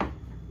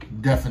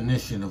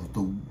definition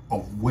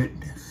of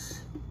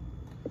witness: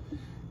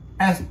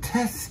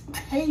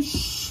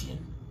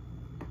 attestation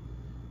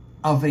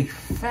of a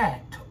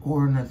fact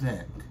or an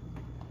event.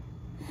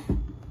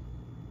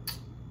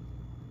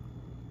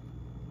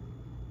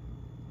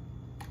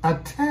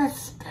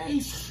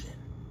 Attestation.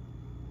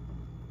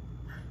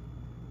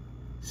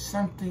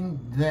 Something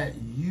that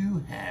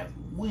you have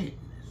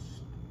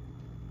witnessed,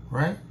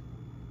 right?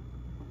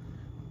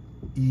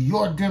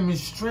 Your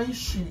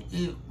demonstration,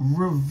 it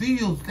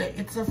reveals that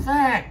it's a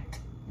fact.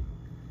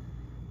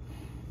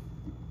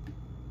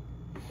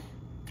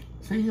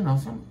 See,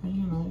 some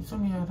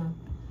of y'all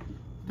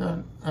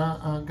done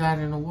got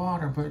in the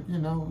water, but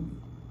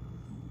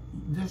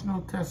there's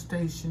no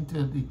attestation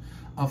to the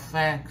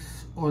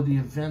facts or the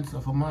events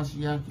of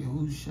Hamashiach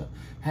Yahusha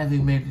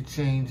having made a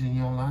change in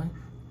your life.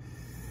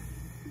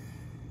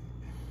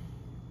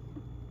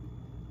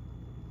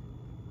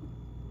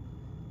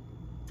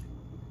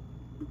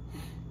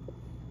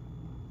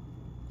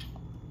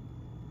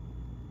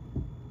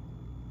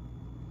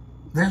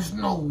 There's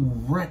no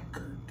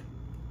record,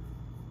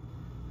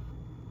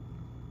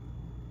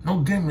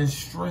 no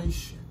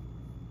demonstration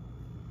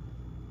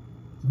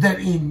that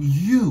in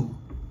you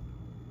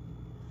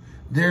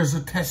there's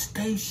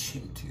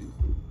attestation to.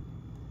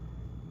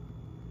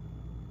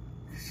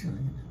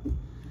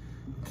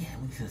 Again,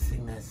 we used to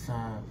sing that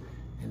song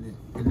in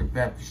the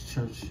Baptist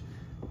church.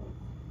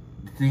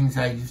 The things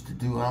I used to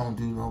do, I don't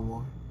do no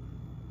more.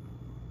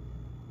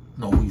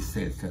 No, we used to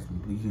say it's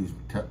testament.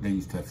 They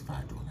used to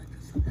testify to it like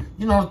this.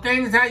 The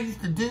things I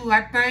used to do,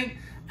 I thank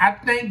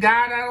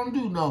God I don't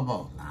do no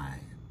more. Lying.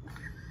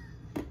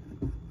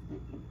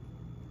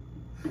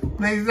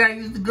 Places I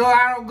used to go,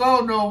 I don't go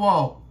no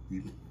more.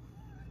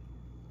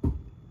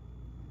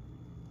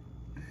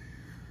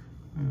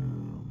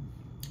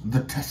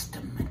 The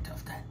testament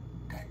of that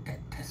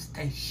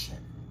testation.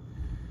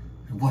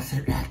 Was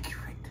it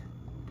accurate?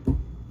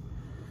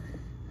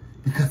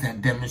 Because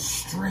that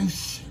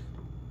demonstration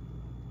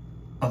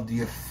of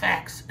the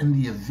facts and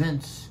the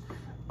events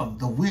of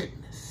the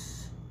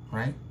witness,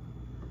 right?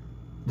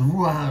 The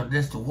Ruach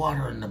Ha'Qodesh, the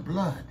water and the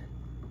blood,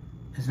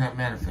 is not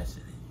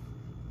manifested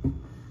in you.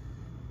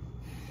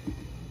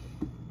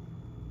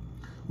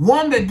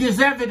 one that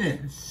gives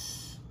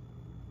evidence,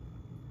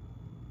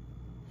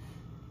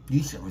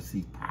 you shall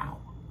receive power.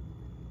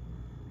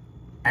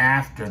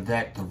 After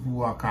that, the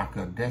Ruach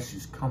Ha'Qodesh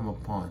has come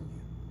upon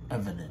you.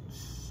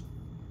 Evidence.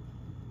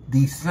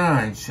 These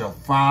signs shall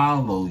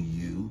follow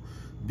you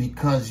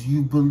because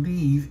you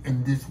believe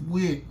in this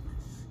witness.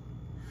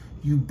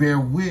 You bear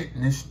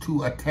witness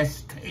to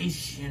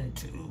attestation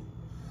to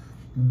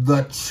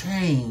the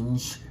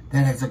change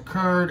that has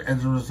occurred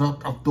as a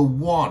result of the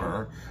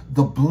water,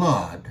 the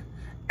blood,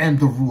 and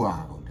the Ruach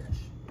Ha'Qodesh.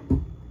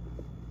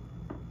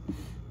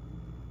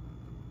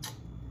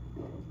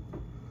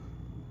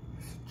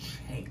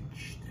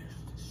 Change.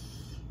 There's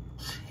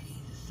this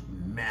change,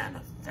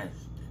 manifested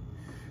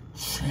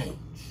change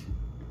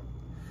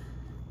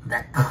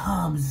that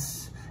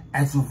comes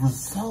as a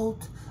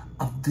result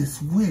of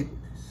this witness.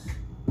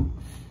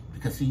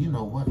 Because see, you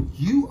know what?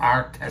 You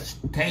are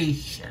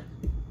attestation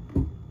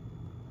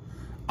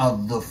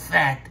of the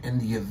fact and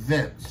the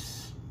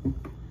events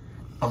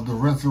of the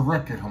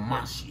resurrected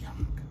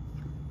Hamashiach.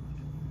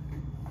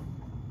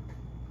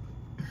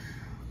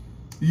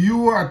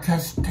 You are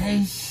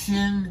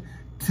attestation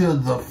to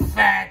the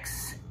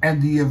facts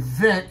and the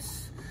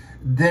events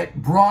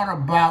that brought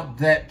about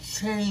that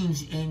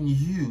change in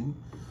you,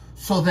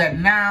 so that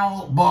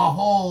now,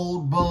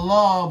 behold,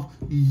 beloved,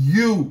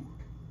 you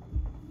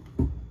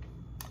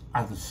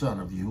are the son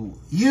of Yahuwah.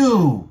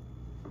 You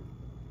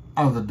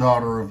are the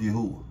daughter of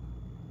Yahuwah.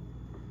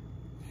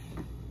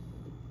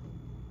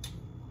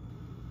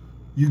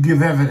 You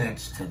give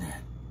evidence to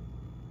that.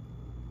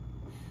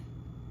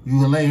 You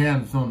will lay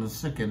hands on the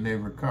sick and they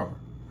recover.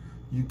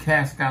 You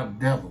cast out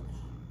devils.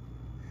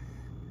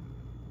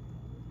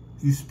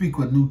 You speak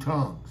with new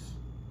tongues.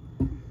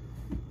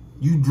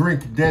 You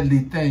drink deadly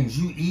things.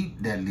 You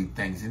eat deadly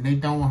things and they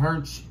don't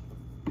hurt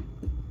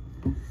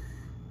you.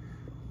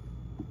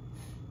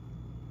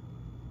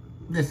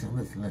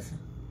 Listen.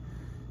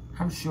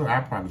 I'm sure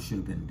I probably should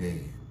have been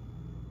dead.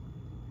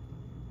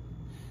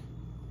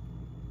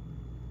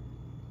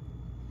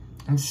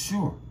 I'm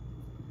sure.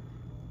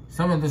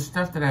 Some of the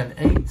stuff that I've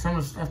ate, some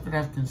of the stuff that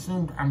I've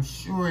consumed, I'm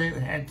sure it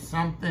had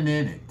something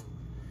in it.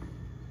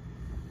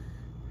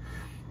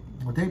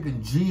 Well, they've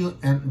been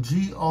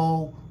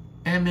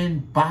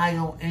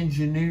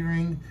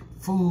bioengineering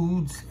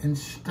foods and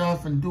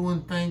stuff and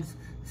doing things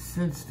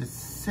since the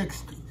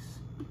 60s.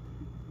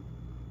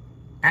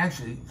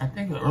 Actually, I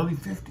think the early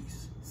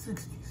 50s,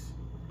 60s.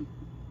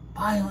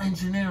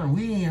 Bioengineering.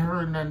 We ain't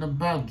heard nothing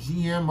about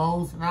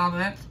GMOs and all of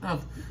that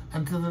stuff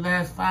until the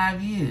last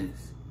 5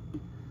 years.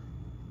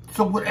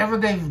 So whatever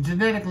they've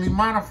genetically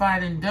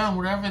modified and done,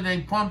 whatever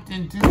they pumped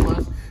into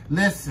us,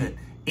 listen,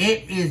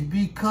 it is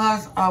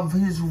because of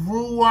his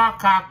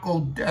Ruach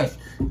Ha'Qodesh,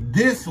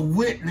 this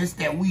witness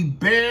that we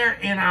bear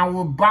in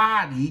our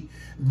body,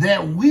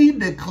 that we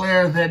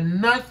declare that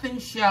nothing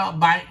shall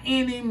by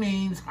any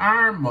means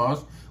harm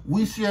us.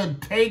 We shall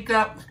take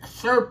up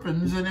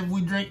serpents, and if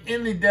we drink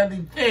any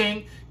deadly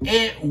thing,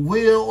 it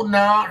will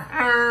not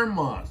harm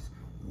us.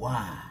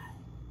 Why?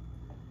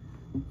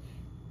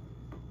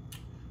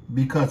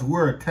 Because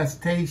we're a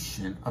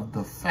attestation of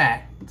the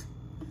fact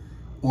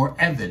or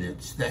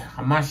evidence that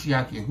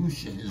Hamashiach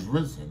Yahusha is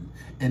risen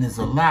and is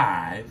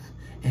alive,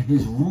 and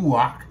his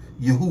Ruach,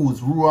 Yahuwah's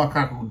Ruach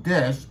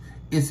Ha'Qodesh,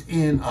 is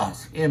in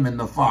us, him and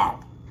the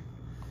Father.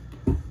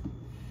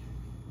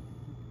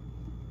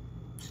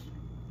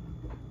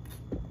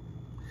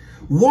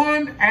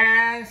 One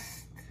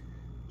asked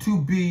to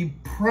be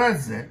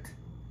present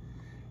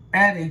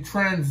at a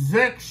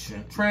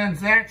transaction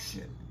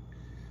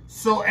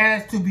so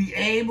as to be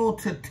able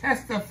to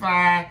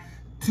testify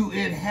to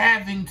it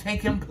having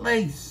taken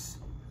place.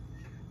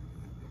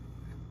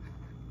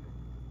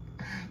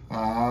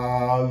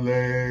 Hallelujah.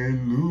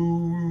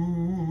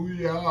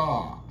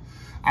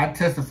 I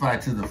testify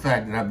to the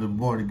fact that I've been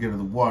born again of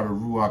the water,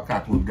 Ruach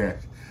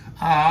Ha'Qodesh.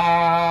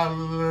 Hallelujah.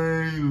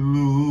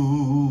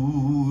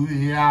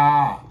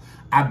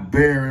 I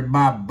bear in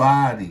my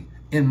body,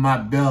 in my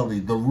belly,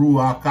 the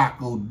Ruach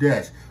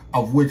Ha'Qodesh,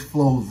 of which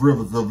flows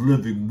rivers of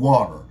living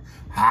water.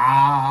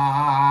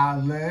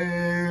 Hallelujah.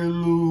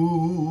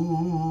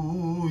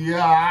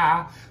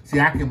 See,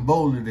 I can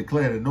boldly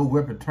declare that no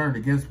weapon turned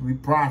against me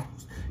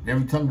prospers. And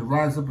every tongue that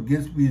rises up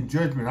against me in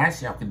judgment, I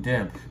shall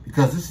condemn.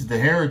 Because this is the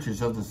heritage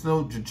of the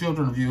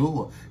children of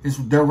Yahuwah. It's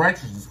their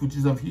righteousness, which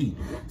is of he,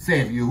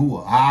 saith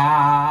Yahuwah.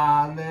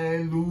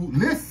 Hallelujah.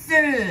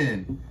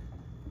 Listen.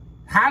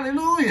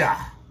 Hallelujah.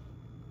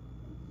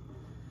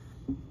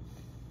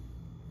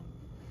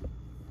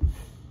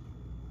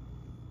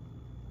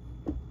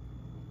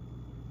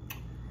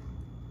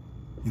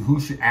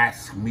 Yahusha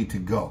asked me to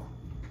go,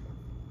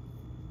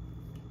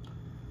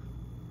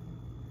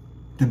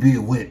 to be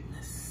a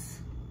witness.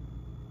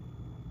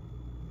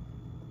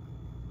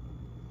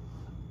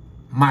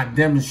 My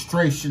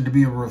demonstration to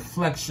be a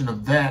reflection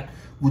of that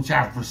which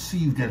I've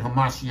received in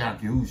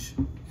Hamashiach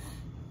Yahusha.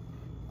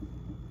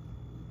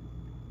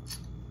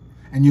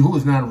 And Yahuwah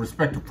is not a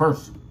respected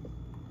person.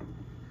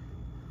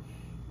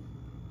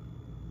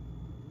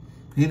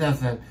 He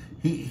doesn't,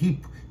 he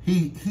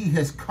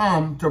has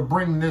come to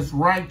bring this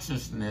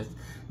righteousness,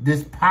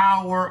 this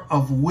power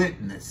of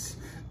witness,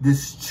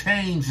 this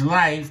changed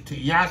life to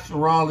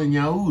Yasharal and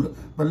Yahudah.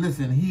 But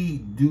listen, he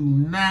do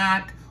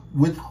not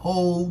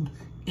withhold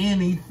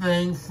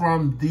anything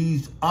from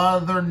these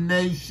other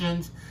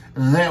nations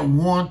that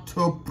want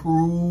to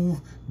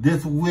prove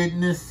this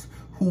witness,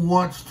 who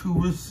wants to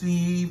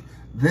receive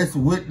this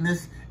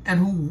witness, and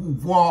who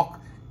walk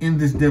in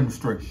this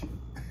demonstration.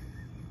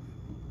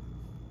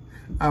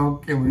 I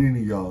don't care what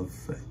any of y'all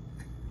say.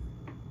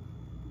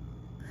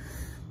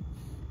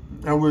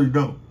 I really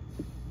don't.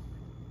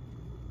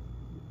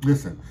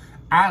 Listen,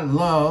 I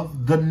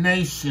love the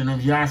nation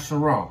of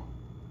Yasharal.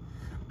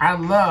 I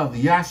love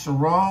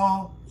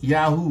Yasharal,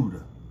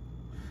 Yahudah,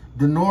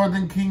 the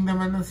northern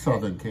kingdom and the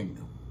southern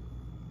kingdom.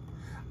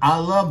 I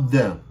love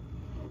them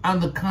on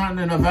the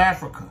continent of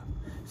Africa,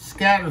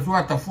 scattered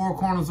throughout the four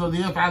corners of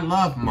the earth. I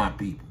love my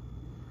people.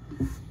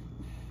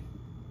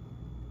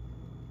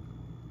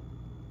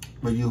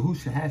 But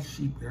Yahusha has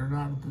sheep that are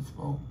not of this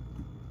fold.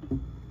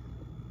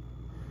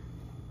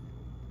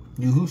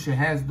 Yahusha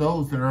has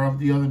those that are of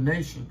the other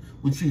nation,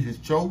 which he has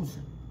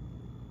chosen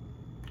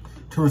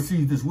to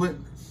receive this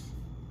witness.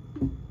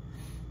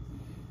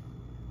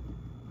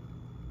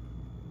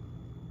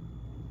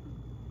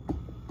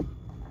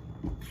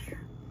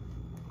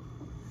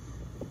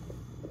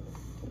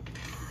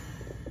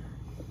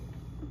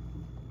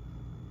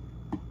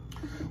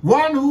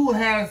 One who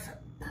has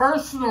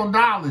personal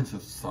knowledge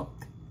of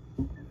something.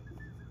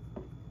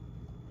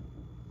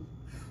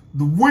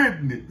 The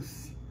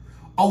witness.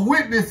 A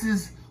witness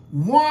is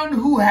one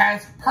who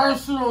has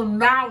personal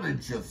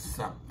knowledge of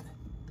something.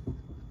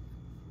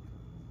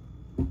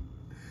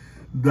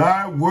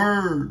 Thy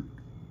word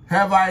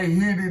have I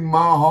hid in my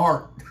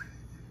heart,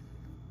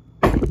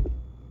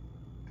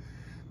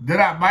 that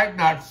I might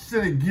not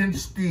sin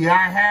against thee.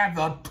 I have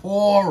a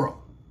Torah,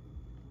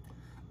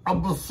 a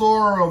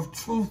Besorah of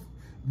truth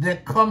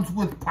that comes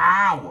with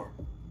power,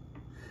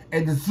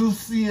 and the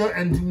Zusia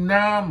and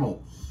Dunamos.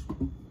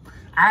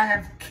 I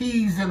have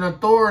keys and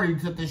authority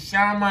to the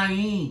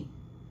Shamayim,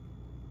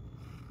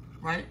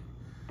 right?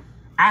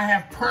 I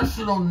have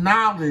personal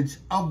knowledge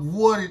of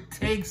what it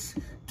takes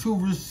to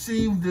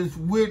receive this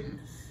witness.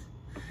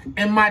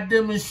 And my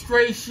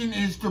demonstration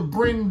is to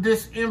bring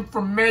this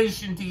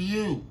information to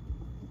you.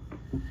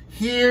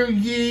 Hear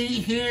ye,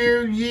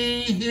 hear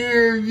ye,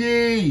 hear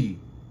ye.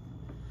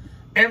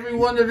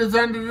 Everyone that is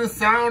under the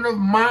sound of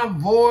my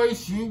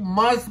voice, you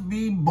must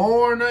be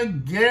born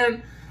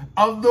again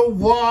of the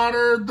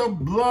water, the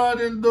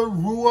blood, and the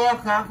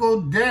Ruach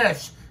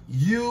Ha'Qodesh.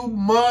 You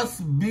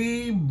must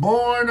be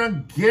born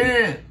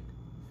again.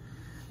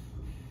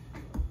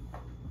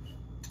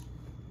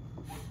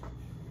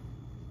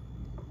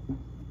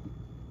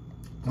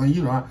 Well,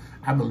 you know,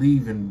 I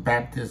believe in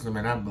baptism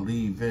and I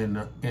believe in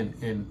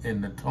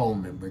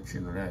atonement, but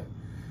you know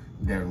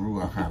that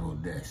Ruach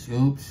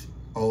Ha'Qodesh.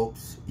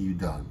 Oops, you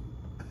done.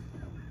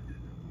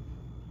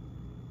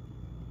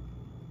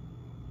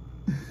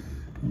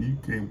 You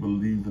can't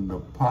believe in the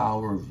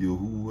power of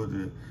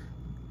Yahuwah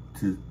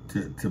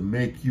to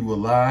make you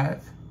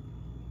alive.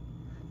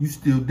 You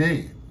still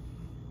dead.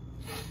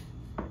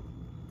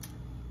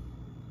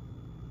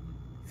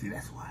 See,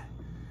 that's why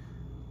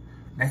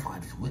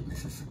this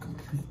witness is a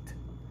complete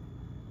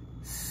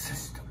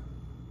system.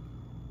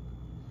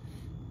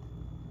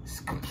 It's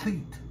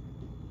complete.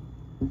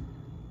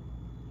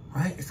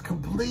 Right? It's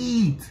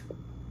complete.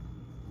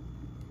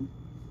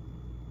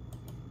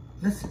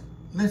 Listen.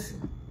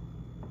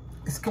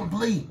 It's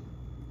complete.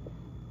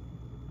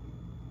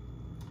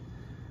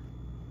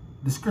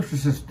 The scripture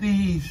says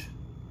these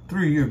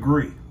three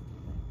agree.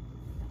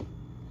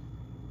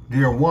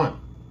 They are one.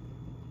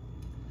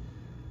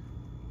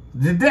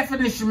 The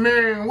definition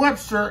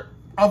Merriam-Webster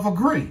of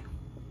agree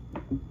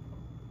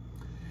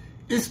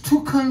is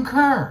to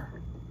concur.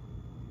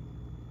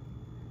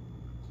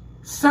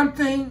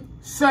 Something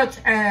such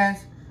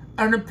as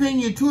an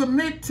opinion, to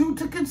admit to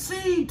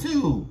concede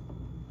to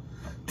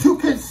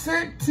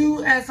consent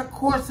to as a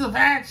course of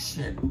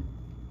action.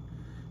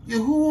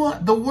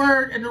 Yahuwah, the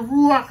Word, and the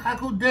Ruach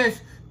HaQodesh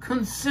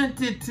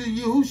consented to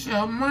Yahusha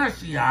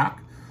Ha'Mashiach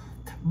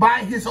by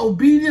his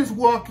obedience,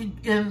 walking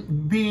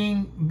in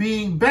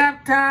being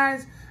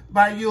baptized,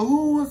 by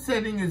Yahuwah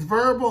setting his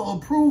verbal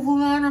approval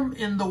on him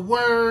in the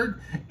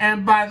Word,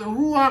 and by the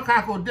Ruach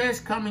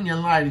HaQodesh coming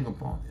and lighting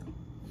upon him.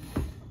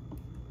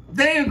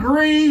 They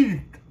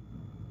agreed.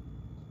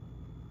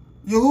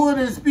 Yahuwah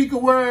didn't speak a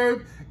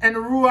word, and the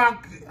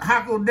Ruach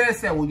HaQodesh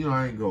said, well, you know,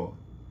 I ain't going.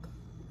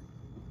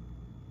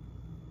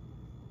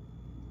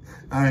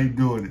 I ain't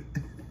doing it.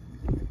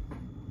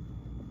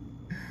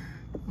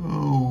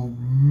 Oh,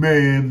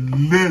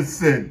 man,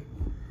 listen.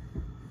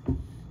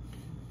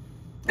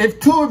 If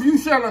two of you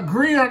shall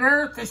agree on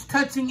earth as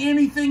touching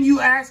anything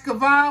you ask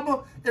of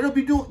Abba, it'll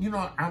be doing. You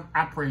know,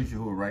 I praise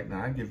Yahuwah right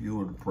now. I give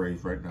Yahuwah the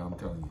praise right now. I'm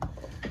telling you.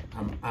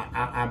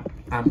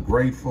 I'm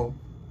grateful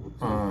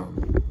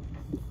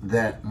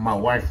that my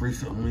wife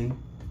recently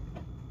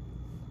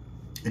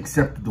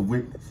accepted the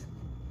witness,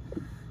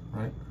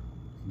 right?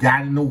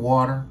 got in the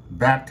water,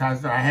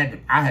 baptized her. I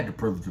had the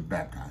privilege of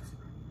baptizing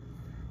her,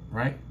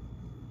 right?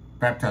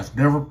 Baptized,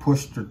 never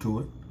pushed her to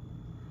it,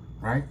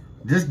 right?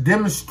 Just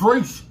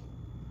demonstration.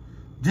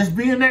 Just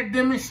being that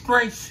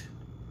demonstration.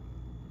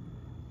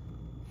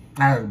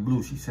 Out of the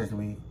blue, she says to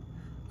me,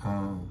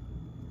 on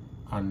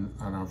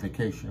our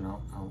vacation,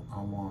 I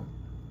want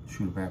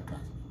you to baptize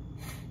me.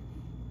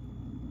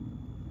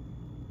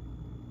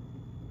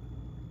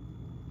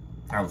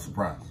 I was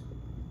surprised.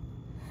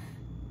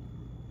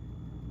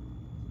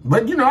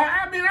 But, you know,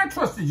 I mean, I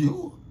trusted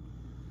you,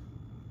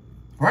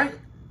 right?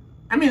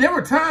 I mean, there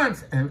were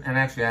times, and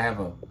actually I have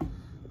an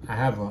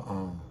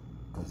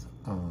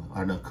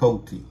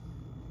Akoti,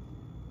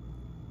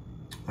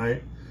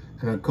 right?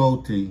 An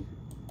Akoti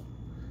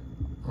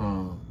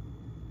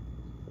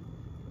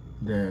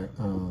that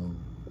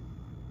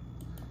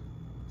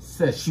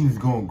said she was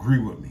going to agree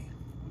with me,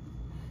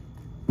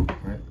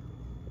 right?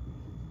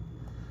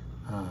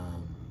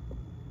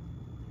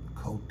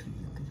 Akoti,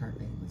 I think her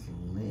name is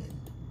Lynn,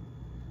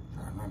 if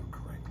I remember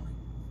correctly.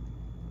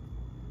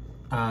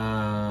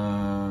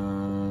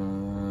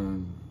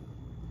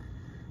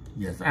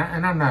 Yes,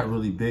 and I'm not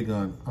really big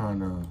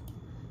on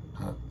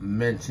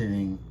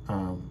mentioning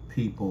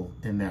people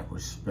in that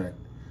respect,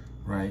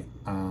 right?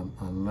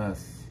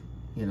 Unless,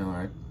 you know,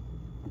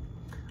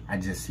 I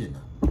just, you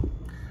know.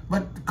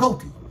 But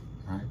Cody,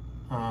 right?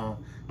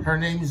 Her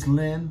name is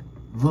Lynn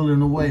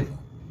Villanueva,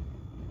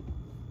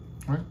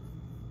 right?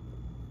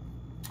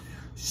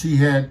 She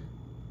had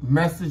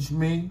messaged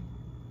me.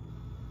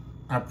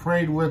 I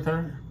prayed with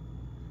her,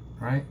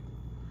 right?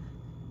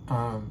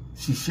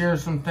 She shared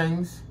some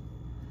things.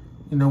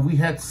 You know, we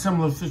had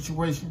similar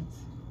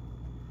situations.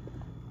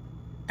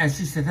 And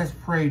she said, let's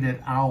pray that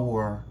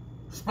our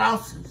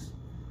spouses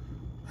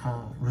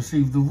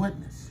receive the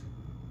witness,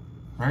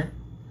 right?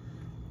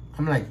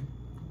 I'm like,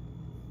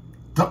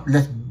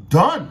 let's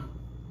done,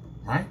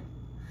 right?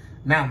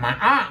 Now, my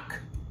Ak,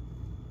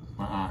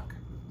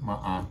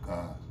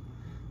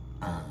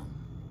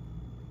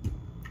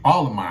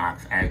 all of my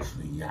Ox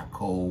actually,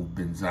 Yaakov,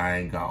 Ben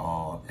Zion got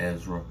all,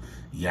 Ezra,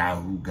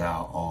 Yahu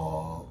got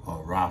all,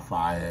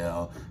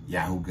 Raphael,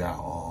 Yahu got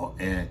all,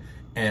 and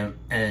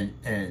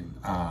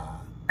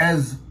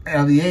as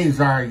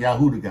Eleazar,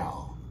 Yahuda got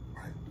all,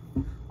 right?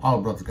 All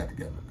the brothers got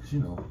together, because, you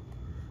know,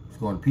 it's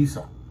going to peace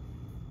out,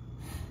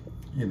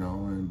 you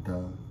know, and,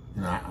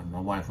 you know, my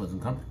wife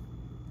wasn't coming.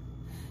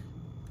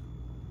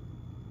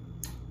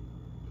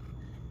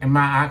 And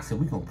my Ox said,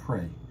 we're going to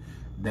pray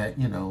that,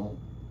 you know,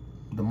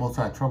 the Most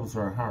High troubles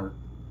her heart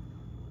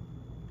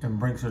and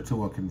brings her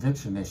to a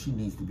conviction that she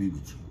needs to be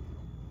with you.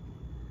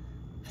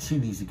 She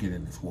needs to get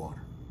in this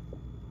water.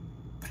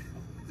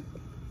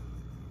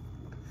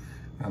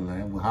 I'm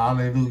like, well,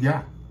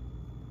 hallelujah.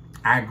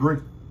 I agree.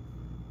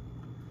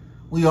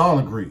 We all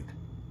agreed.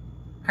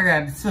 I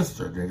got a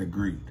sister that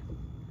agreed.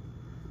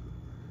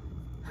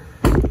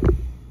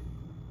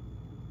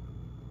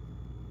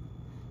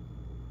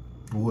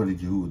 What did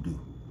Yahuwah do?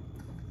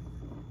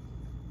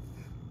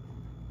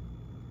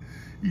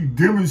 He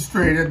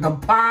demonstrated the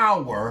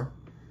power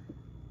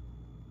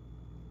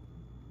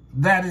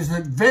that is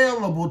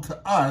available to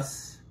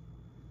us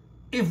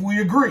if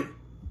we agree.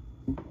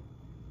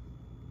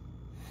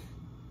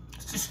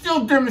 It's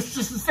still just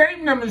the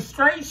same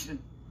demonstration.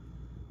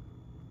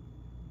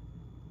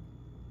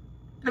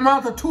 In the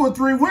mouth of 2 or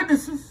 3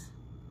 witnesses.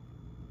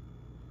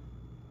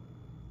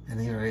 And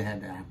here they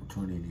had the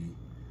opportunity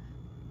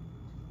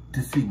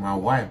to see my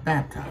wife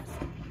baptized.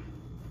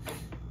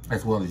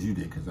 As well as you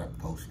did, because I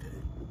posted it.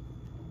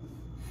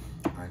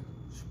 Right?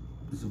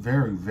 It's a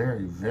very,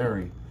 very,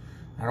 very,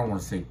 I don't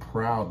want to say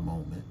proud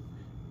moment.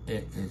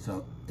 It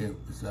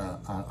was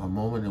a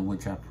moment in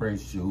which I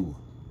praised Yahuwah.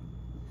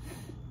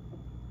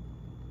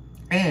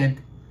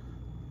 And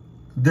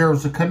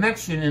there's a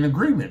connection and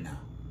agreement now.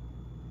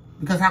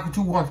 Because how could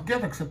 2 walk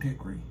together except they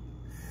agree?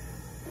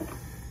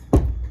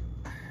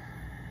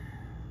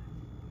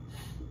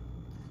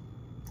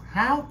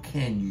 How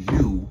can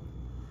you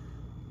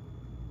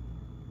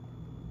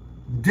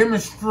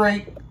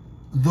demonstrate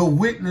the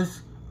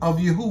witness of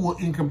Yahuwah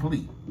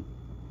incomplete?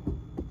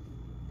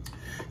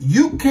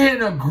 You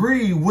can't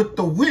agree with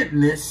the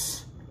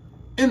witness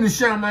in the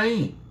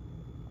Shamayim,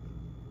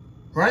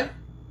 right?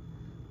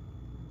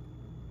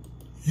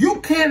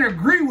 You can't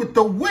agree with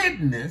the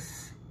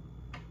witness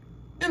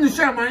in the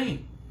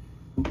Shamayim.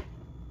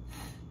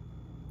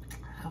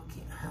 How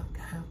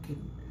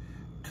can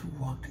 2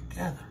 walk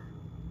together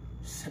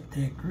except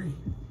they agree?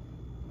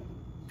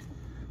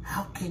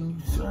 How can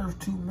you serve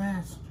 2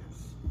 masters?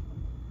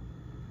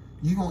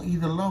 You're going to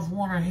either love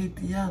one or hate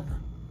the other.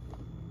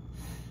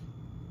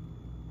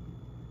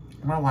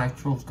 My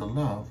wife chose to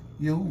love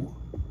Yahuwah.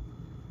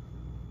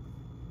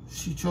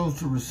 She chose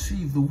to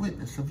receive the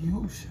witness of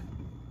Yahusha.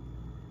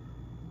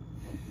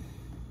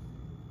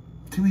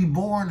 To be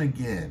born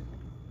again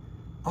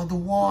of the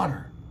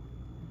water,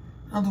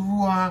 of the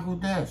Ruach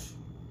Ha'Qodesh.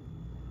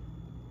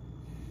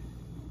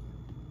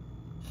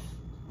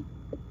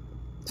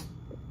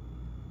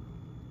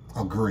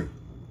 Agree.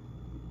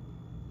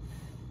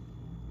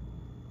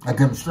 A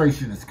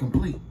demonstration is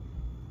complete.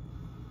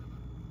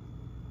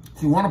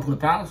 So you want to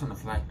put 1,000 in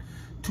flight.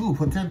 2,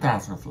 put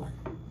 10,000 in flight.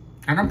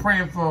 And I'm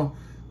praying for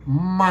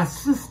my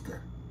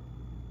sister,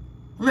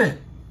 Lynn.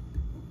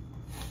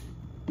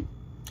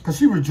 Because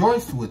she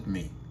rejoiced with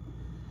me.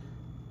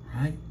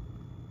 Right?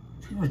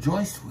 She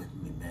rejoiced with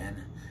me,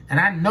 man. And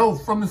I know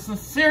from the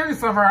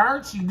sincereness of her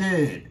heart she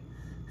did.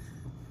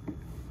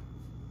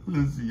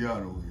 Listen, y'all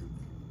don't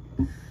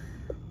hear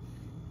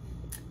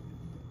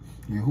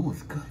me. Yahuwah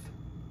is good.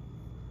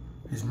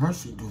 His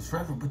mercy endures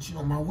forever. But you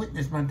know, my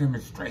witness, my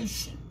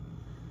demonstration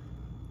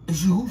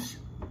is Yahusha.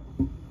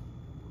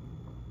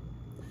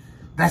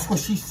 That's what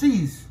she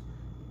sees.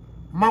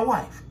 My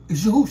wife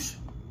is Yahusha.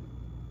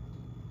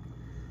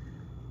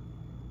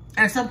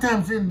 And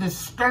sometimes in the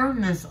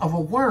sternness of a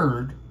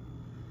word,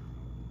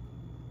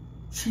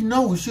 she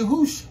knows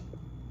Yahusha.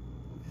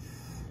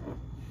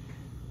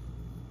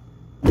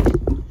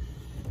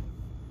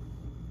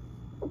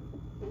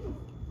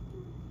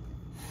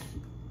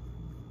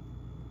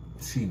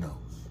 She knows.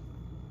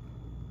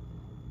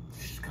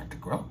 She's got to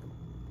grow.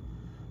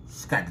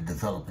 She's got to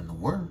develop in the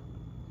word.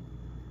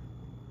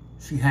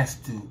 She has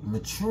to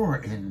mature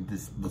in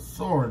this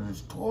Basor, in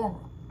this Torah.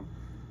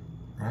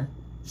 Right?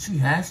 She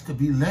has to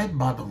be led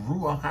by the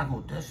Ruach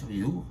Ha'Qodesh of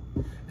Yahuwah.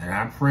 And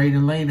I prayed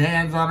and laid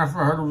hands on her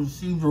for her to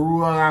receive the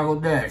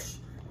Ruach Ha'Qodesh.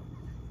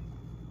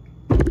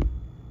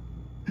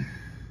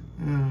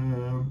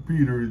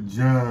 Peter and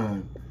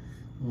John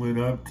went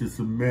up to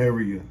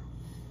Samaria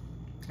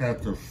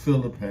after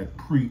Philip had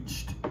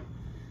preached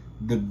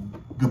the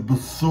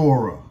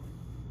Besorah,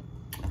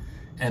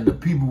 and the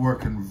people were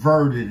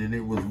converted, and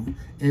it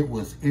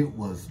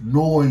was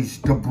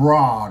noised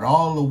abroad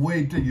all the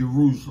way to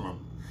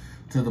Jerusalem,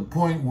 to the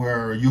point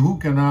where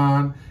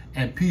YOCHANON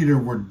and Peter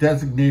were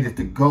designated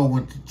to go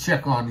and to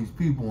check on these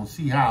people and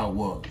see how it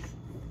was.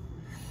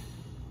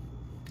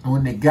 And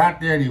when they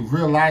got there, they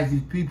realized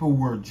these people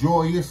were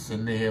joyous,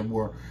 and they had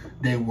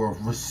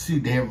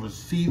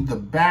received the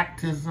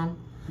baptism,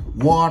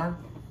 water.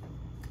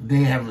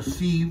 They had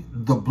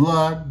received the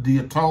blood, the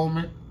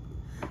atonement,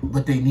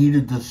 but they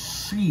needed the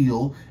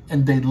seal,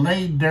 and they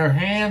laid their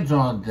hands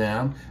on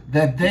them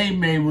that they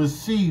may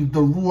receive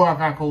the Ruach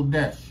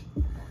Ha'Qodesh.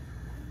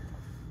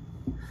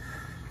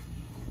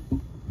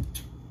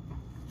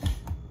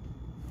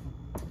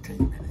 I tell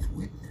you, man, his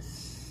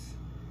witness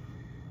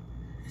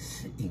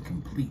is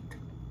incomplete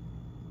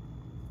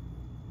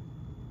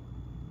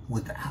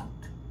without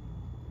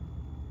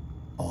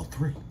all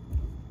three.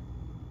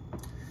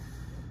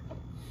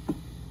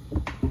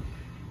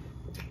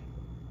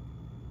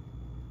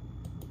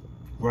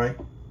 Right?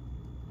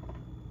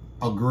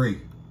 Agree.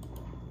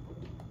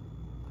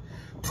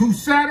 To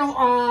settle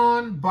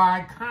on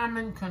by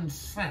common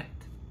consent.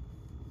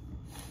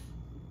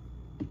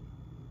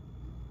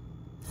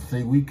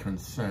 Say we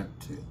consent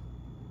to.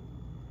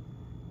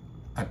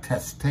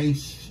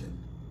 Attestation.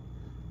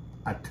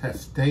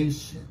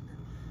 Attestation.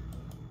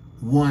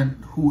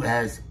 One who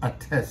has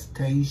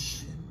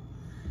attestation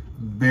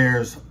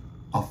bears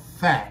a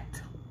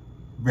fact,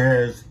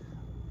 bears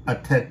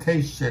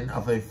attestation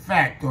of a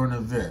fact or an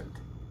event.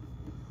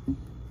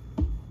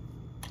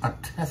 A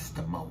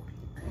testimony.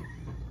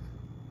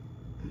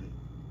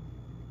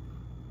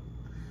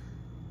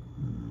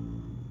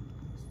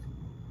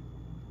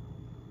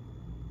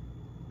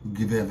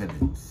 Give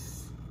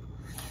evidence.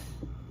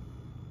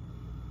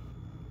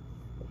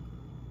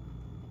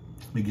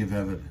 We give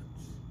evidence.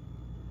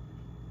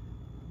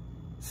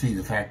 See,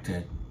 the fact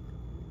that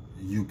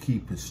you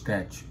keep his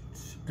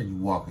statutes and you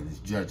walk in his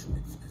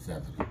judgments is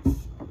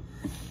evidence.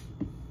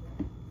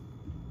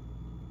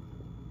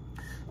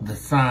 The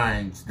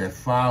signs that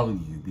follow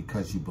you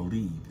because you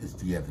believe is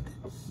the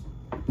evidence.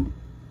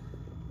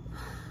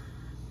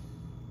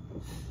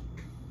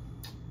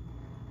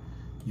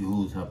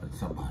 Yahuwah's helping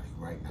somebody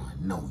right now. I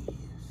know he is.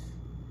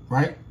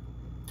 Right?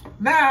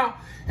 Now,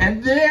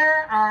 and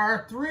there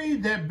are three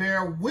that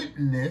bear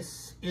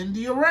witness in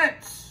the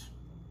Eretz.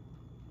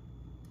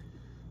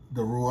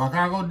 The Ruach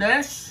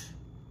Ha'Qodesh,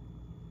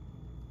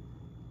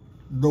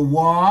 the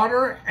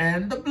water,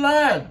 and the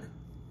blood.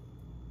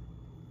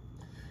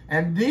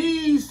 And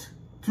these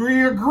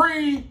three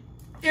agree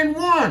in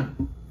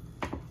one.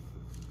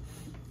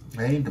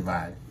 They ain't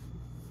divided.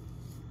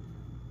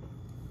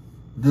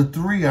 The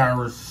three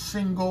are a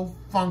single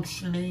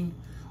functioning,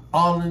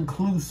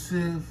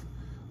 all-inclusive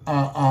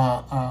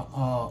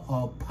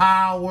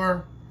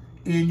power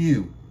in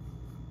you.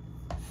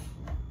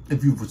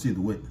 If you've received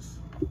the witness.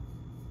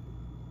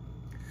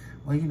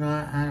 Well, you know,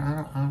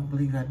 I don't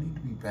believe I need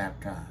to be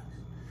baptized.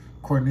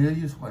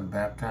 Cornelius wasn't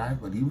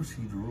baptized, but he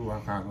received the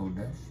Ruach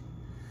Ha'Qodesh.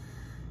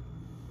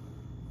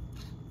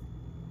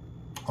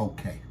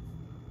 Okay.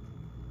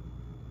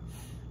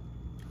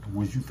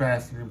 Was you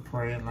fasting and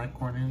praying like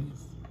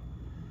Cornelius?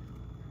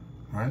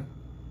 Right?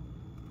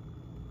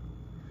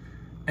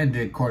 And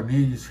did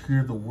Cornelius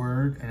hear the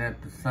word, and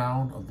at the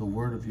sound of the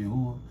word of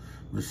Yahuwah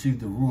receive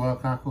the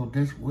Ruach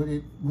Ha'Qodesh? What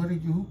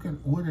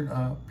did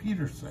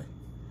Peter say?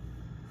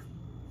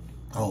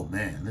 Oh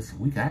man, listen,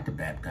 we got to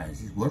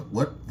baptize these.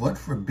 What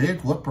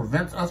forbids, what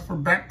prevents us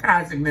from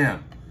baptizing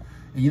them?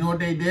 And you know what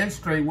they did?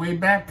 Straightway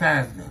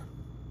baptized them.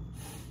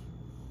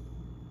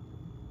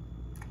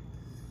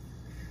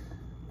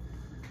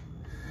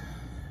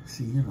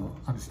 See,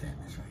 understand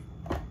this,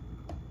 right?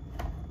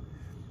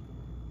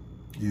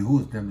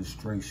 Yahuwah's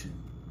demonstration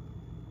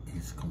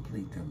is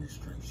complete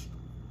demonstration.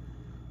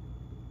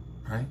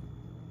 Right?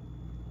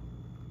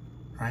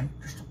 Right?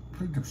 Just a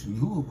complete demonstration.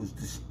 Yahuwah was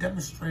just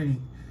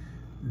demonstrating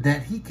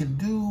that he can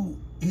do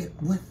it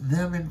with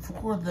them and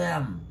for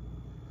them.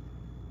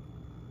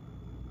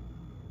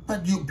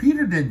 But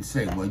Peter didn't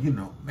say, well,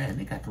 man,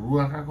 they got the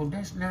Ruach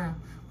Ha'Qodesh now.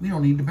 We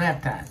don't need to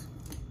baptize them.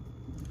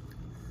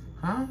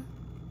 Huh?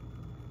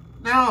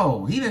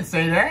 No, he didn't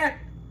say that.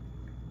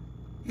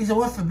 He said,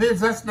 what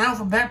forbids us now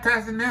from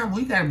baptizing them?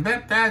 We got to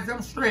baptize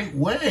them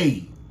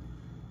straightway.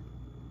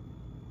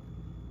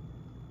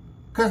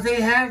 Because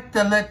they have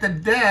to let the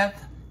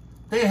death,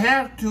 they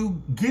have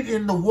to get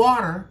in the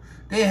water.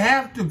 They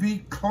have to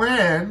be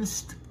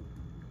cleansed.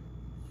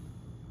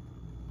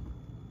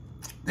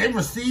 They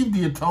received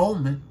the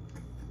atonement.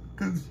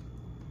 Because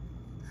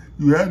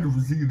you had to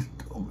receive the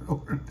atonement in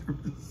order to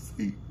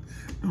receive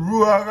the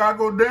Ruach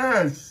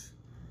Ha'Qodesh.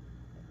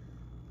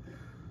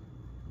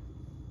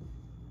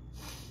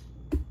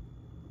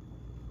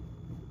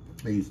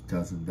 They used to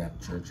tell us in the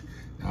Baptist church,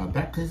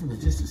 baptism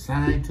is just a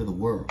sign to the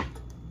world.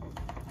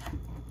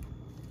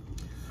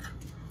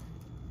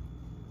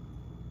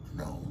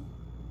 No.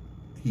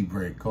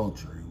 Hebraic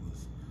culture, it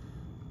was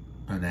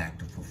an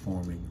act of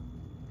performing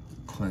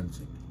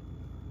cleansing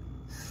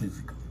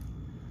physically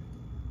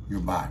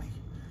your body.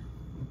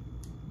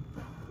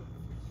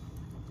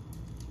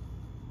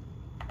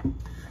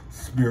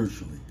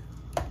 Spiritually,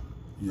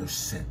 your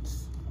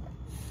sense.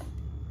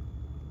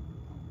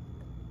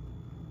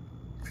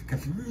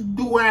 Because there's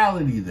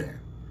duality there.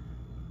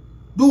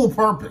 Dual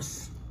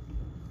purpose.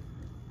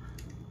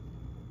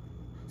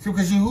 See,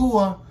 because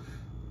Yahuwah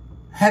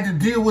had to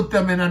deal with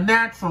them in a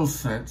natural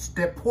sense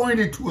that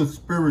pointed to a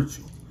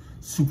spiritual,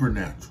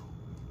 supernatural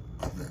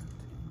event.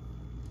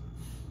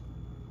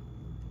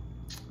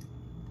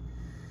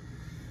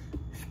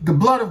 The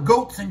blood of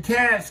goats and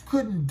calves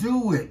couldn't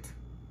do it,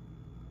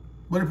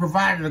 but it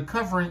provided a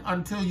covering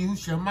until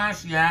Yahusha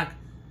Ha'Mashiach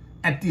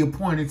at the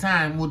appointed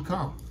time would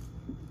come.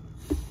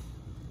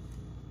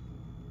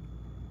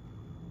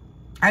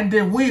 And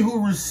then we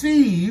who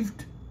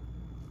received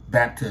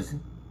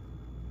baptism,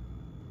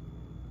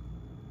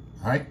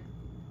 right?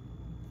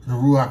 The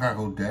Ruach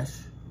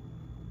Ha'Qodesh,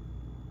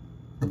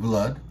 the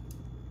blood,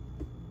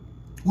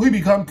 we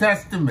become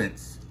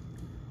testaments,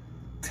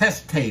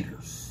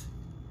 testators,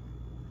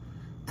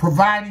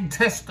 providing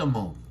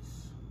testimonies.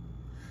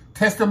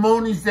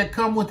 Testimonies that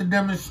come with a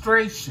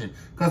demonstration.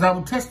 Because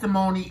our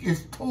testimony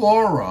is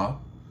Torah,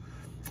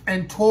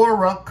 and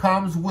Torah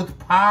comes with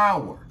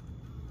power.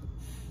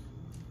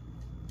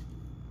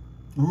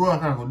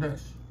 Ruach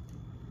Ha'Qodesh.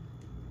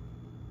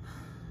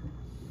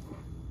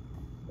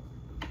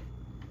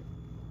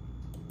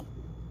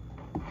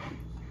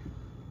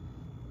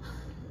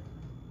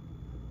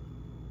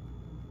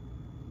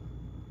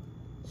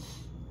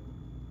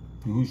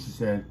 Yahusha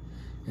said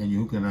in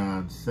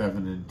YOCHANON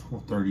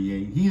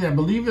 7:38, he that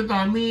believeth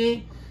on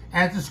me,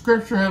 as the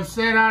scripture have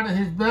said, out of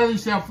his belly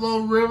shall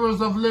flow rivers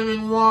of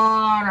living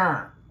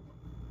water.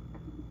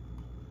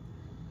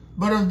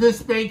 But of this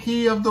spake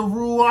he of the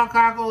Ruach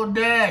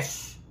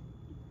Ha'Qodesh,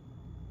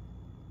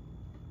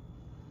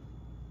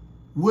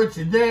 which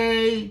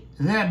they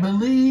that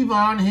believe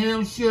on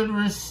him should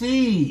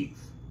receive.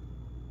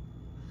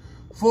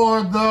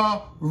 For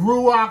the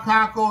Ruach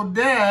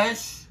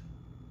Ha'Qodesh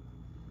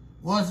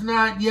was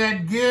not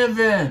yet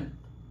given,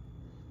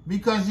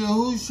 because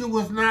Yahusha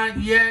was not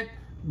yet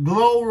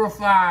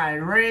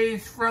glorified,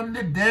 raised from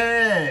the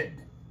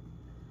dead.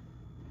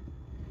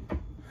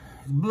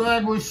 His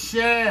blood was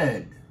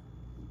shed.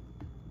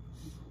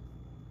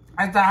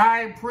 As the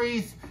high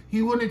priest,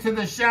 he went into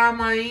the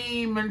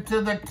Shamayim,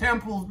 into the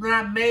temples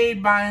not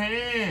made by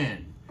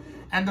hand,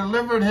 and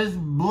delivered his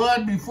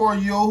blood before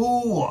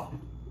Yahuwah.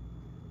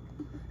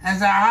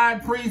 As a high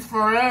priest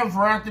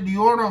forever, after the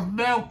order of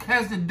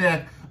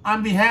Melchizedek,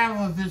 on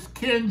behalf of his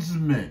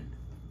kinsmen.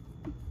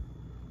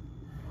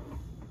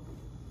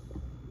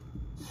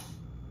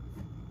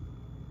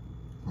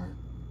 Right.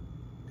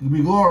 To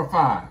be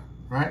glorified,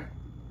 right?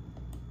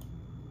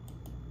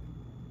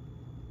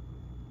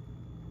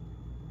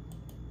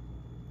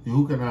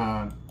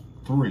 YOCHANON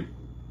 3.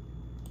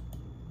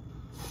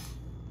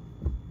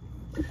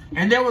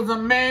 And there was a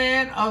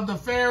man of the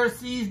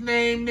Pharisees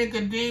named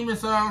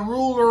Nicodemus, a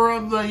ruler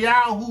of the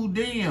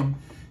Yahudim.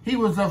 He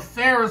was a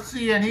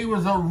Pharisee and he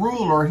was a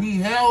ruler.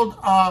 He held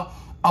a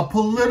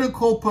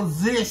political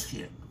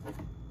position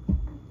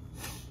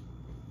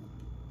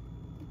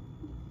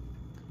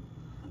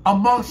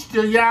amongst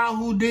the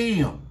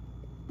Yahudim,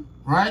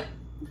 right?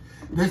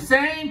 The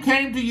same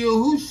came to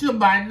Yahusha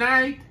by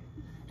night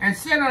and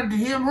said unto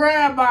him,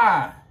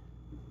 Rabbi,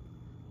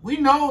 we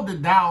know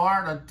that thou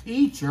art a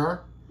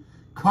teacher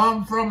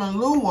come from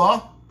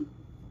Eloah,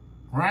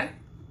 right?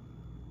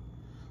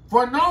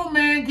 For no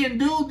man can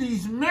do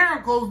these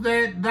miracles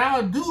that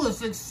thou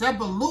doest except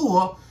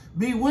Eloah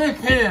be with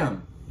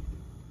him.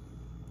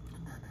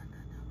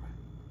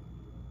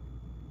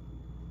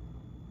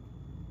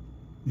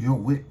 Your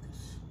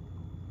witness.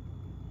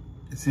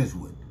 It's his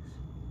witness.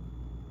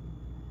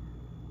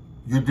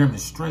 Your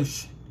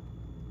demonstration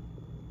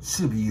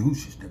should be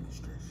Yahusha's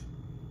demonstration.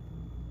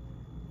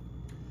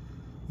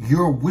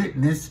 Your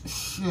witness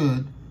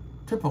should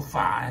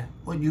typify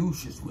what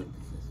Yahusha's witness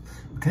is.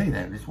 I'll tell you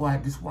that. That's why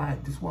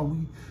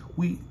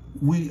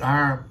we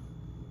are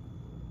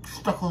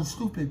stuck on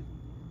stupid.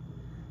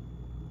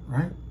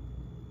 Right?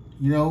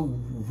 You know,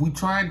 we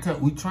trying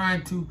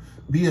to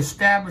be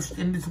established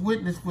in this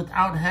witness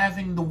without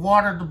having the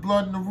water, the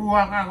blood, and the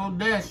Ruach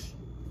Ha'Qodesh.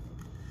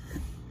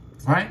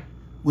 Right?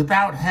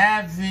 Without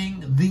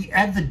having the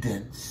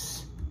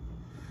evidence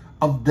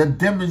of the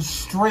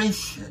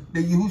demonstration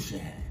that Yahusha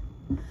had.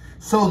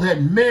 So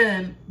that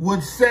men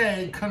would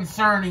say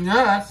concerning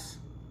us,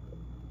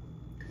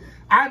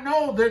 I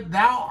know that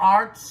thou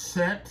art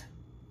sent,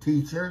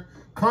 teacher,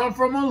 come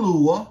from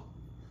Eloah,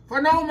 for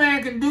no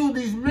man can do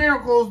these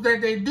miracles that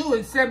they do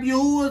except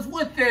Yahuwah is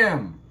with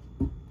them.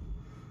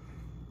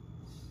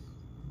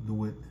 The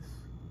witness.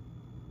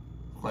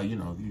 Like, you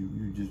know,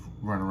 you just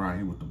run around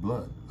here with the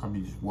blood. I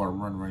mean, just run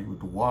around here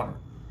with the water.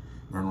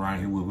 Run around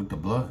here with the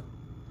blood.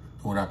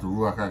 Without the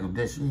Ruach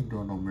Ha'Qodesh, you ain't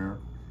doing no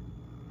miracle.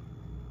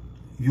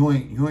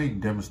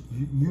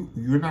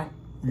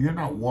 You're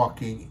not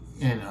walking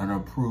in an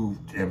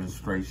approved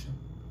demonstration.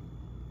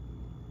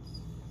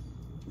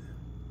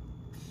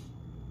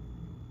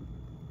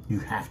 You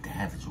have to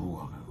have his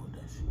Ruach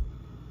Ha'Qodesh.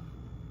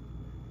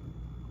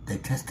 They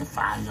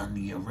testify on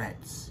the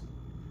arets.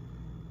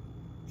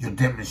 Your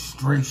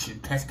demonstration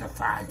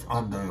testifies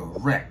on the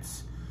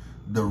arets.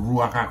 The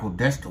Ruach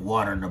Ha'Qodesh, the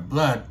water and the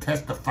blood,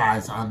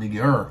 testifies on the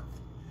earth.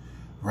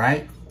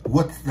 Right?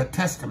 What's the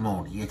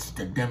testimony? It's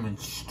the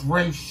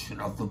demonstration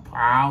of the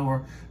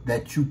power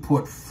that you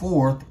put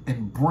forth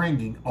in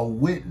bringing a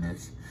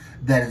witness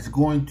that is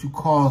going to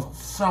cause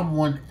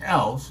someone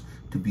else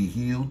to be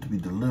healed, to be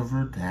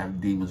delivered, to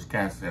have demons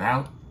casted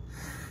out,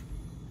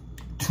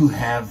 to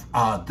have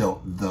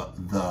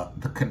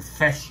the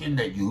confession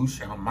that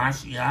Yahusha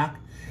Ha'Mashiach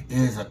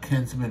is a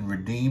kinsman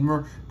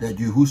redeemer, that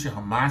Yahusha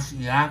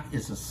Ha'Mashiach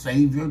is a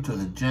savior to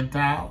the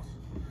Gentiles.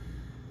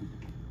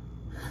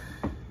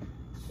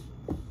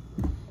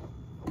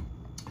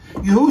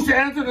 Yahusha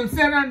answered and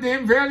said unto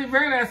him, Verily,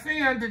 verily, I say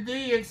unto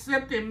thee,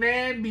 except a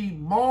man be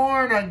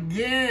born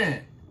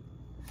again,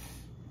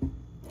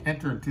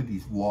 enter into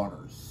these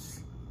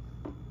waters.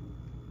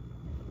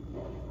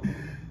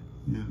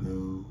 You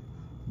know,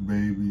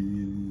 baby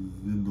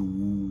in the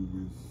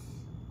womb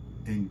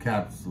is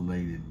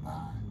encapsulated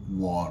by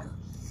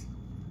waters.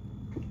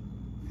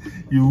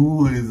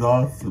 Yahuwah is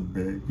awesome,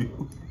 baby.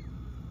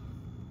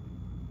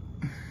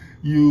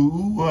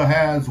 Yahuwah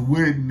has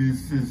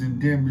witnesses and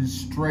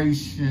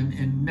demonstration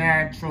in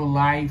natural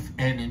life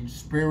and in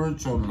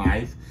spiritual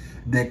life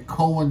that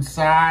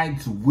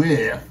coincides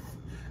with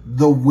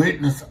the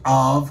witness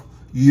of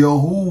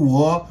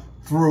Yahuwah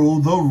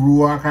through the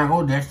Ruach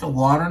Ha'Qodesh, the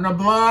water and the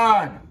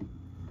blood.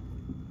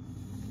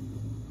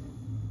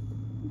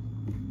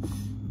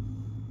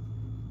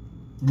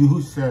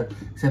 Yahuwah said,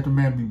 except a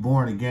man be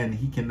born again,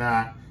 he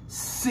cannot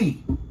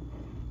see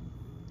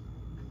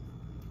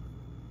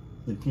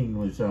the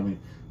kingdom of Shalom.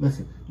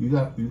 Listen, you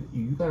got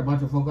a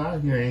bunch of folk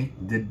out here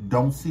that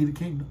don't see the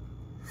kingdom.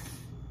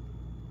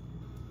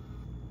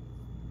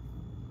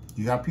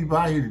 You got people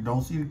out here that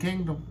don't see the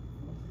kingdom.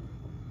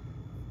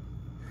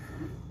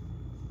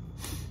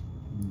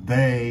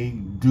 They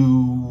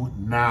do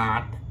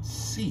not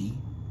see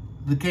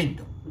the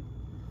kingdom.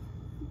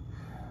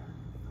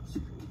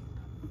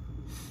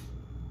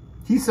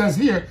 He says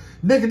here,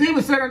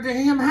 Nicodemus said unto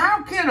him,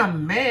 how can a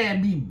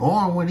man be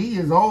born when he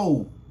is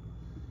old?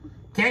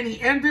 Can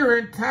he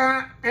enter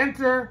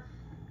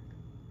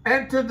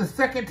the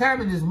second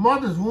time in his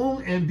mother's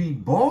womb and be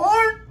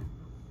born?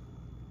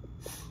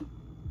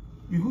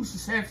 Yahusha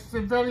said,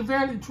 Verily,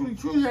 verily, truly,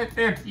 truly, I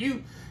say unto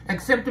you,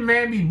 except a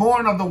man be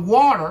born of the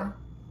water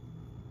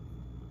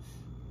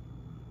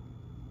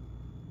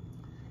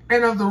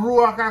and of the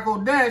Ruach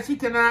Ha'Qodesh, he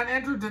cannot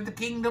enter into the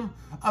kingdom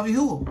of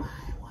Yahuwah.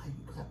 Why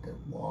you got to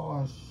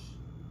wash?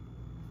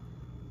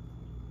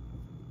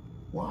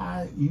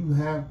 Why you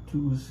have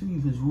to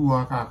receive his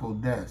Ruach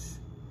Ha'Qodesh?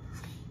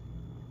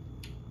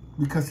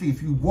 Because see,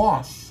 if you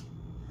wash,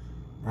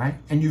 right,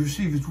 and you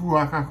receive his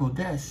Ruach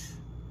Ha'Qodesh,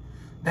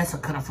 that's a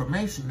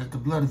confirmation that the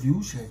blood of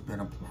Yahusha has been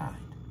applied.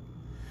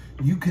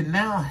 You can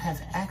now have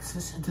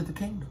access into the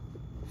kingdom.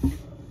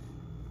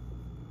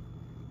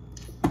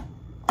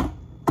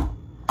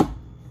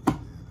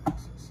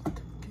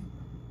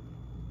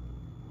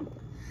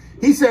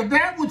 He said,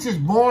 that which is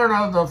born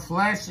of the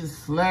flesh is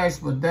flesh,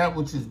 but that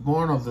which is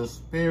born of the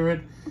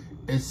spirit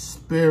is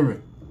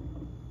spirit.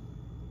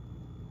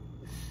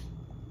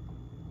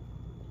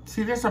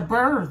 See, there's a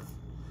birth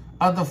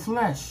of the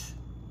flesh,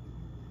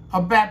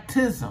 a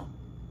baptism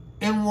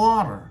in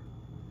water,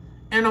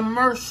 an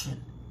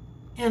immersion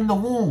in the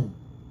womb.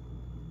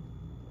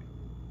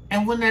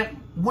 And when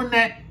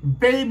that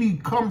baby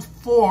comes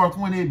forth,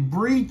 when it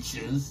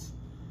breaches,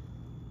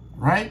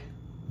 right,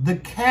 the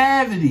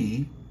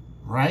cavity,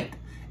 right,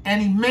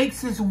 and he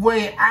makes his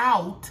way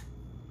out,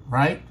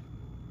 right,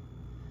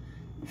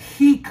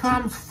 he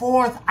comes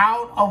forth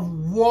out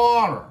of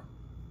water.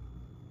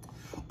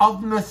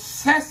 Of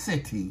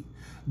necessity,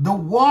 the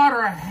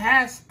water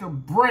has to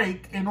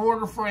break in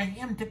order for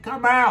him to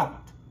come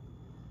out.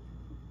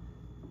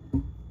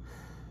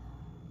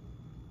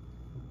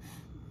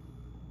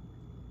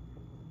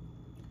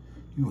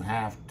 You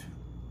have to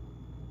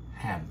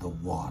have the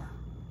water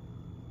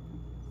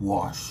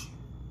wash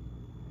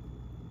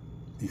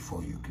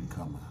before you can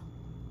come out.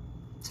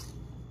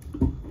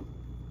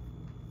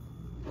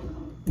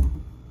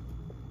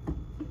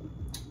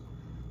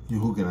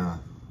 YOCHANON.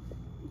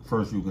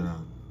 First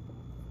YOCHANON.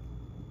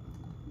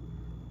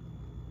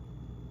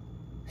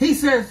 He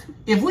says,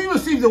 if we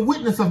receive the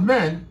witness of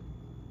men,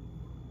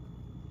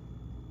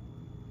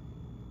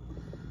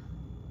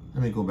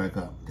 let me go back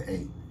up to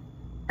 8.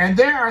 And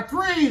there are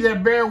 3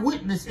 that bear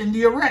witness in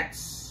the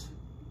erects,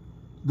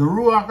 the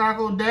Ruach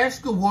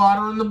Ha'Qodesh, the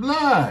water, and the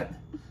blood.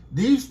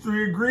 These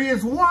 3 agree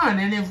as one.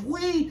 And if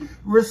we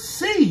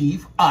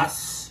receive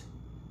us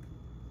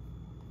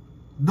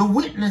the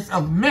witness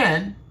of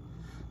men,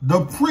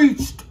 the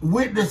preached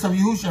witness of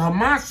Yahusha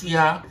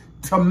Ha'Mashiach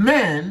to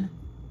men,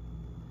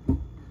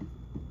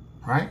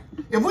 right?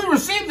 If we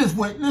receive this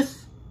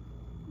witness,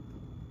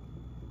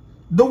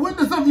 the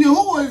witness of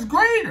Yahuwah is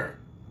greater.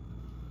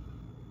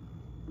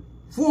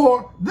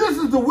 For this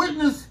is the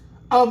witness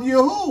of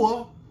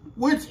Yahuwah,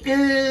 which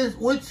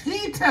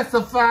he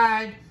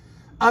testified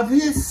of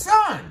his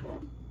Son.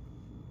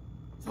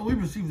 So we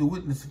receive the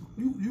witness.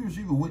 You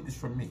receive a witness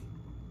from me.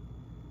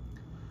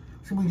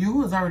 See, when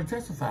Yahuwah has already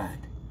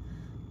testified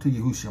to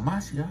Yahusha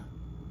Ha'Mashiach.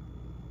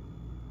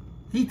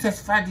 He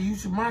testified to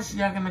Yahusha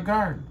Ha'Mashiach in the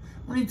garden.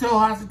 When he told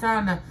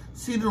Hasatan, the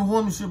seed of the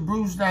woman should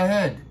bruise thy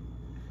head,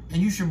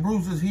 and you should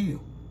bruise his heel.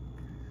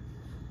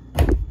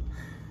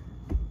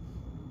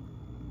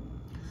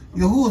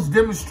 Yahuwah's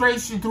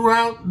demonstration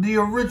throughout the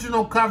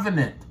original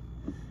covenant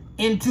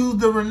into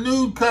the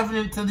renewed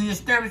covenant to the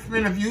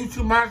establishment of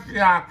Yahusha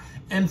Ha'Mashiach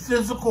in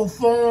physical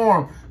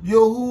form.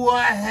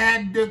 Yahuwah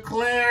had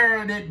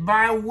declared it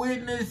by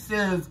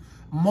witnesses,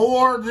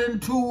 more than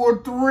 2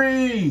 or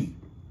 3.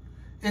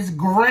 It's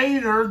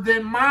greater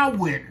than my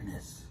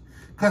witness.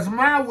 Because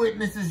my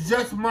witness is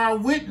just my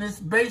witness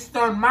based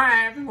on my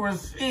having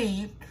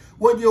received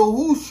what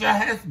Yahusha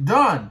has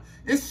done.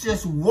 It's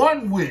just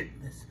one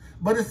witness.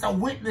 But it's a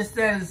witness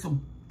that is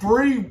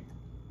three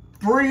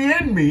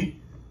in me.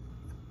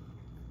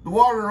 The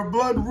water, the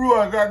blood, the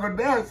Ruach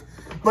Ha'Qodesh.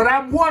 But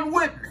I'm one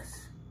witness.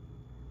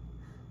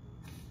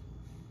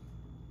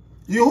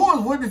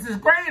 Yahuwah's witness is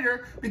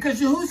greater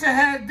because Yahusha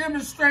has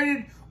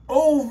demonstrated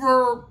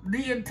over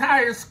the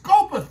entire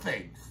scope of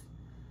things.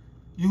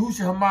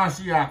 Yahusha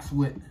Ha'Mashiach's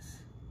witness.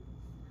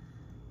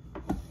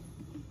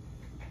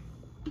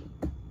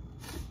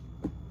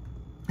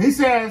 He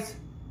says,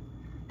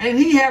 and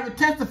he hath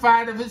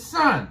testified of his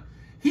Son.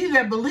 He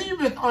that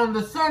believeth on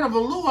the Son of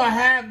Elohiym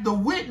hath the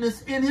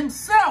witness in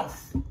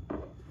himself. Believe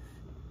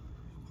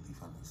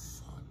on the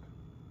Son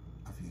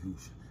of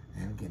Yahusha.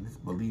 And again, this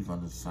belief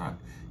on the Son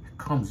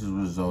comes as a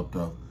result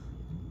of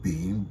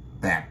being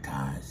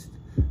baptized,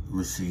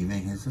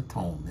 receiving his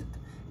atonement,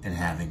 and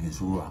having his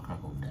Ruach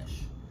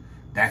Ha'Qodesh.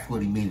 That's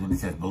what he means when he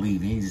says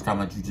believe. He ain't just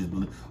talking about you just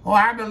believe. Oh,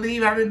 I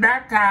believe, I've been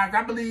baptized.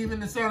 I believe in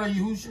the Son of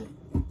Yahusha.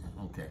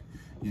 Okay,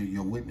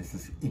 your witness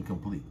is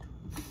incomplete.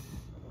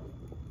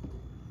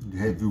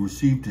 Have you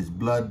received his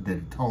blood that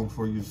atones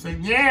for your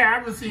sin? Yeah,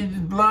 I received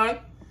his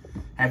blood.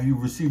 Have you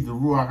received the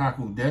Ruach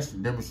Ha'Qodesh, the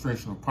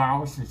demonstration of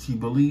power, since you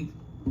believe?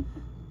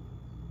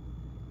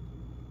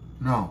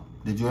 No.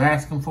 Did you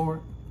ask him for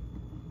it?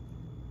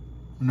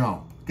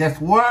 No.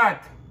 Guess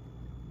what?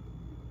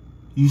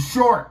 You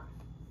short.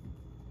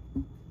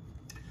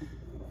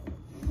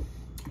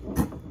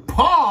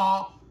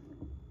 Paul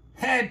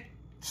had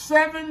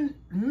 7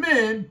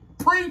 men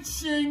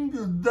preaching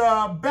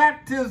the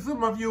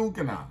baptism of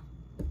YOCHANON.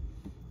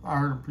 I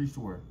heard him preach the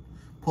word.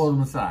 Pulled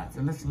them aside.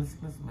 Said, listen,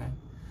 man.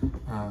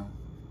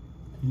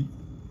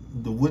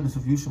 The witness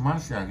of Yahusha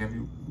Ha'Mashiach, have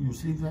you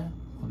received that?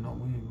 Oh, no,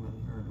 we ain't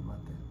really heard about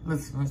that.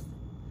 Listen.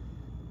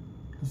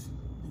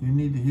 You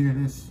need to hear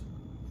this.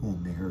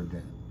 Boom, they heard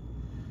that.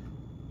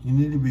 You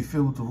need to be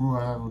filled with the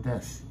Ruach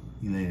Ha'Qodesh.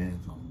 He laid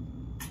hands on them.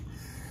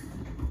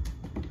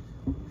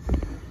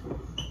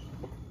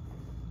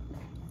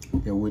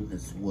 Their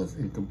witness was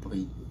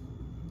incomplete.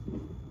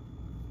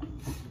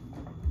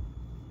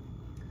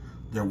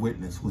 Their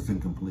witness was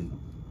incomplete.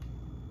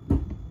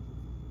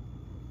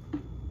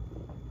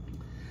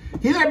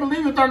 He that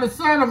believeth on the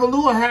Son of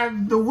Elohiym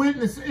hath the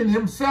witness in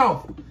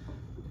himself.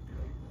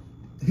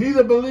 He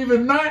that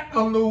believeth not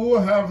on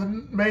Yahuwah hath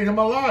made him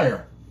a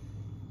liar.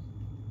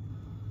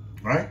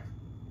 Right?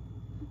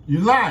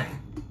 You're lying.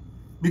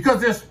 Because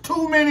there's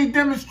too many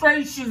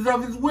demonstrations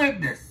of his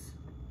witness.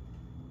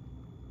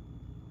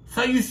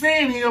 So you're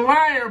saying he's a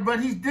liar, but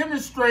he's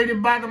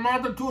demonstrated by the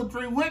mother 2 or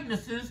 3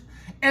 witnesses,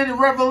 and the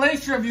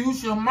revelation of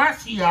Yahusha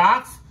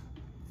Ha'Mashiach's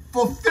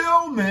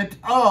fulfillment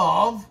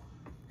of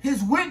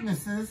his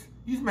witnesses,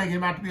 he's making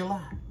him out to be a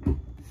lie.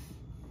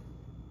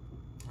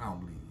 I don't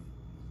believe you.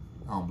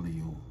 I don't believe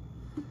you.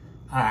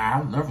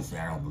 I'll never say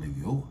I don't believe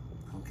you.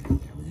 Okay,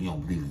 you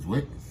don't believe his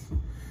witness.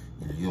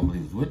 You don't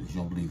believe his witness,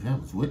 you don't believe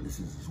him. His witness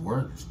is his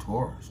word, his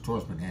Torah. His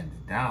Torah's been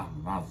handed down.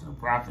 The mouths of the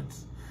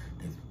prophets,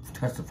 they've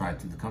testified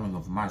to the coming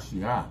of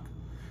Mashiach.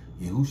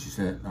 Yahusha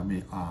said,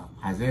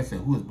 Isaiah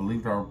said, who has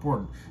believed our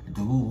report, and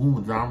to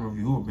whom the armor of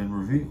Yahuwah have been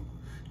revealed?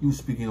 He was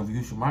speaking of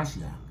Yahusha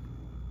Ha'Mashiach,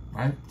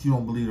 right? But you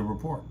don't believe the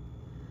report.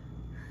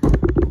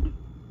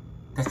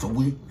 That's a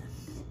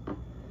witness.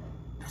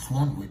 That's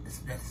one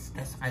witness.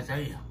 That's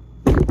Isaiah.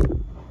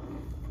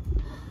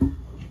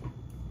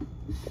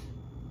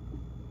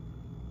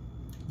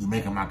 You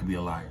make him out to be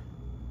a liar.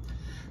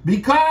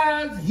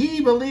 Because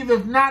he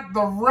believeth not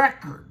the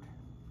record.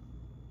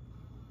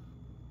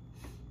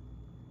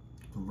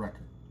 The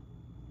record.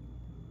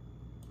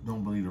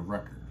 Don't believe the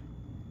record.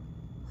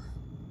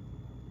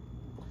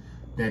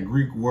 That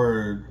Greek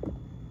word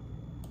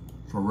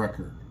for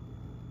record.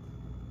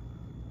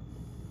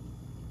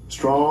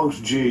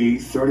 Strong's G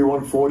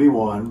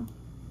 3141.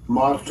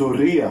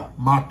 Marturia.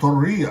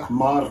 Marturia.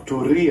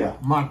 Marturia.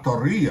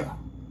 Marturia.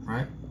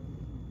 Right?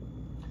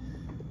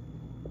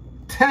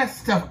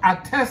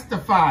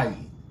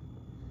 Testifying.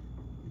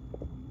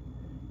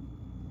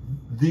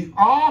 The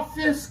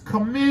office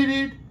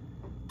committed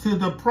to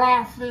the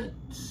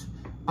prophets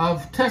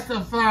of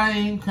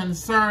testifying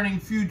concerning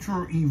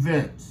future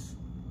events.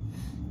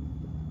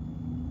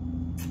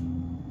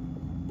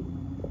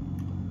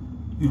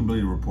 You didn't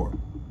believe the report.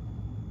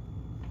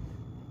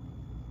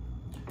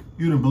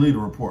 You didn't believe the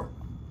report.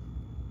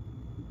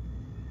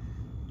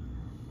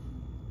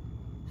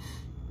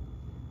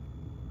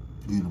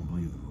 You didn't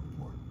believe the report.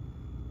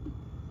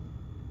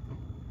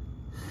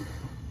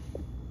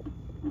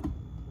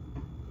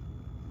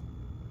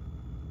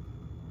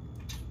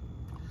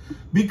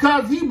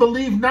 Because he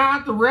believed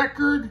not the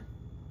record.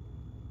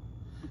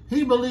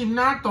 He believed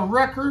not the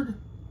record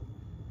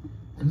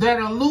that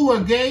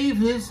Eloah gave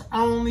his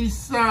only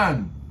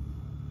son.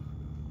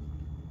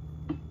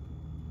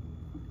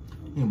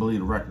 He didn't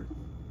believe the record.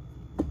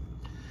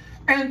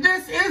 And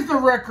this is the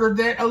record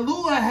that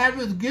Eloah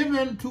hath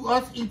given to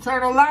us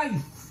eternal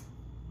life.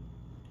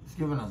 He's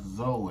given us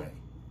Zoe.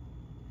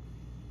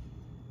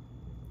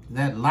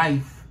 That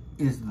life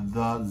is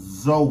the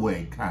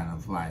Zoe kind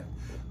of life.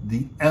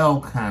 The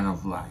El kind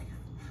of life.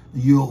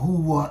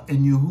 Yahuwah and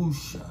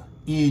Yahusha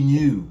in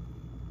you.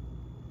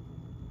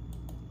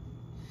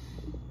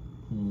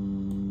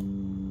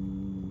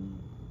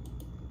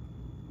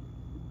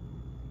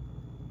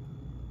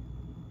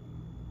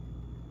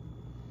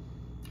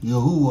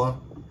 Yahuwah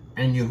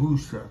and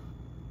Yahusha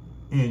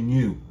in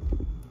you.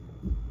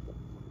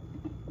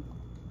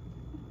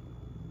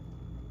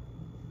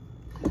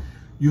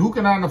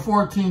 YOCHANON, the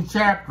 14th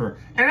chapter.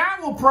 And I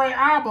will pray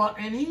Abba,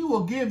 and he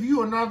will give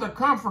you another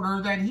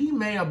comforter, that he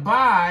may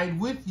abide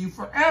with you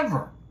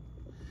forever.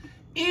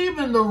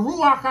 Even the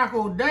Ruach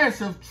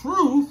Ha'Qodesh of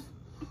truth,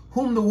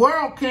 whom the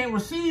world can't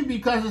receive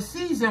because it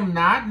sees him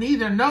not,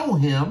 neither know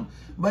him,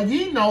 but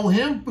ye know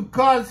him,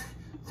 because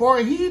for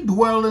he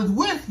dwelleth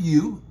with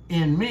you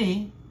in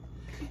me,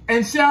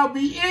 and shall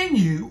be in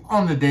you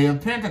on the day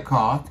of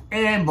Pentecost,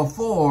 and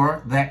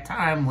before that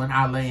time when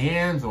I lay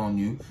hands on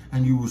you,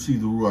 and you will see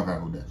the Ruach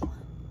Ha'Qodesh.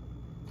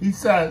 He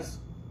says,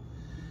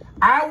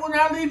 I will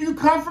not leave you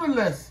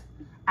comfortless.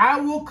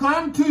 I will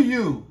come to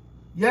you.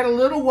 Yet a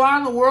little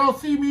while, the world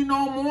see me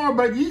no more,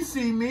 but ye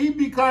see me,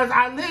 because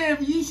I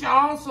live, ye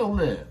shall also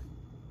live.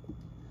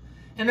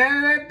 And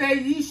at that day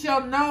ye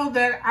shall know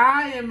that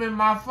I am in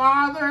my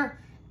Father,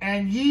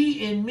 and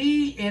ye in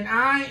me, and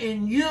I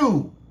in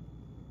you.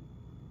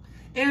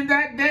 In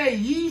that day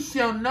ye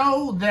shall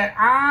know that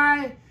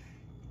I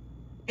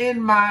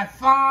in my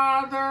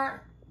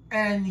Father,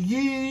 and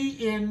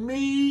ye in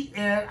me,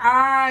 and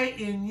I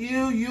in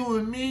you, you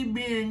and me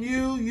being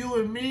you, you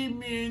and me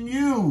being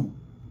you.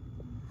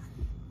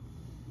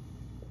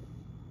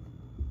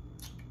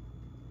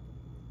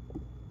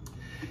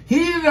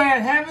 He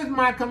that haveth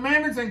my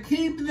commandments and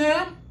keep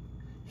them,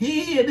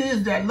 he it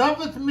is that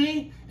loveth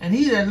me, and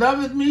he that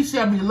loveth me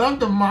shall be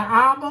loved of my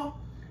Abba,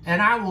 and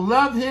I will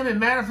love him and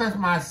manifest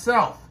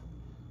myself.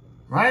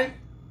 Right?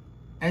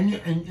 And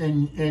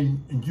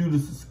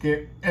Judas is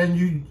scared.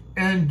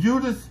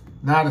 Judas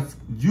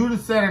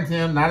said unto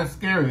him, not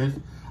Iscariot,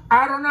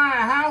 Adonai,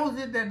 how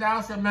is it that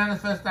thou shalt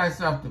manifest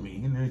thyself to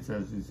me? And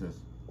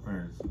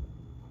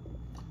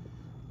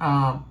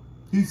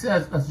he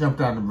says, let's jump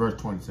down to verse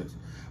 26.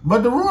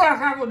 But the Ruach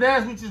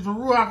Ha'Qodesh, which is the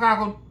Ruach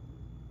Ha'Qodesh,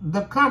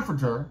 the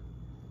Comforter,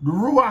 the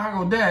Ruach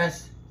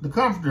Ha'Qodesh, the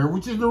Comforter,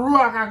 which is the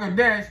Ruach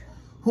Ha'Qodesh,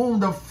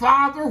 whom the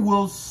Father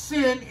will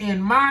send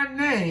in my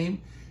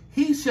name,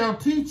 he shall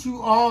teach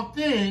you all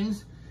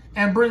things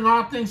and bring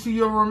all things to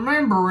your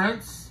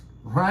remembrance,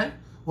 right?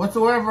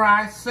 Whatsoever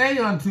I say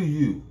unto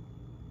you,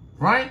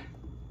 right?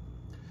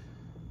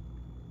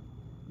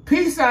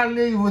 Peace I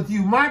leave with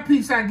you, my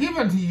peace I give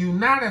unto you,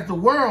 not as the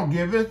world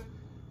giveth.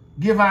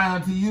 give I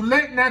unto you.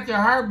 Let not your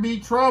heart be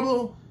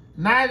troubled,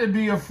 neither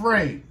be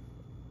afraid.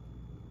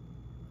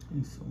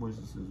 Where's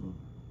this?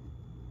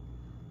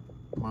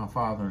 My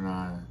Father and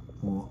I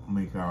will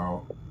make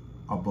our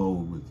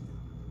abode with you.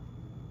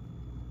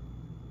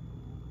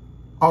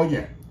 Oh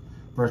yeah.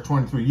 Verse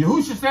 23.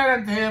 Yahusha said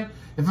unto him,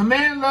 if a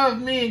man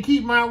loves me and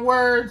keep my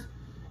words,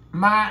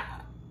 my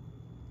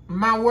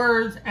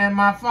words, and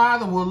my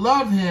Father will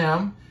love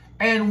him,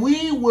 and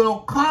we will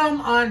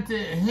come unto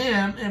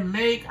him and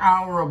make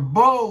our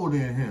abode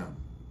in him.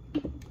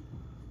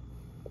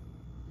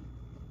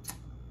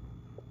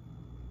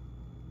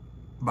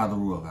 By the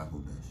Ruach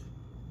Ha'Qodesh.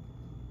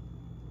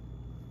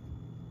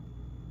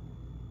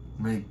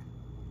 Make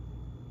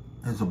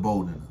his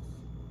abode in us.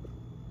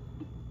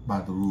 By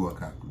the Ruach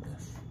Ha'Qodesh.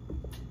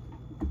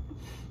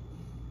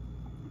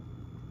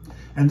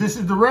 And this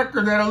is the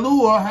record that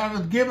Eloah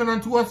hath given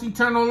unto us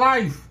eternal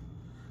life.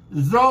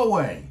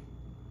 Zoe.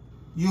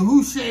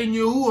 Yahusha and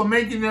Yahuwah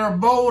making their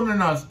abode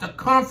in us. The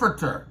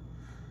Comforter.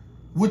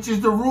 Which is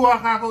the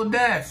Ruach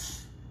Ha'Qodesh.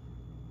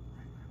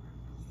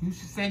 Yahusha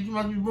said you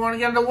must be born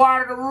again in the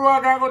water, the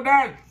Ruach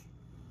Ha'Qodesh.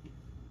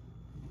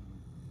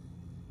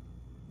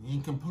 You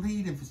ain't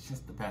complete if it's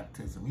just the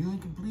baptism. You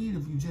ain't complete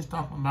if you just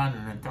talking about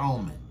an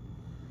atonement.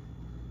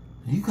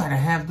 You got to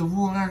have the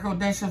Ruach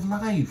Ha'Qodesh of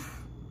life.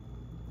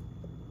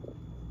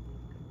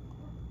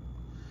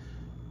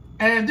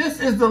 And this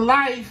is the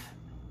life,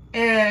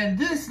 and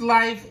this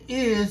life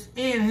is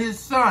in his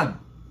Son.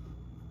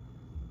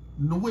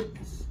 The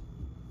witness.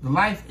 The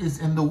life is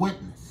in the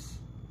witness.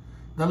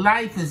 The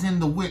life is in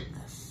the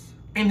witness.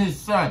 In his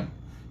Son.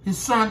 His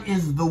Son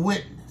is the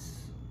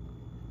witness.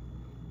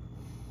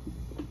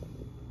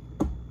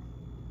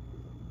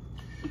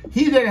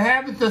 He that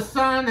haveth the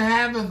Son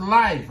haveth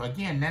life.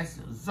 Again, that's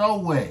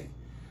Zoe.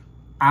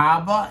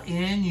 Abba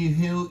in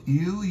you,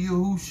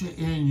 Yahusha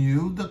in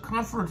you, the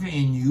Comforter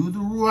in you, the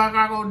Ruach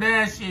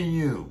Ha'Qodesh in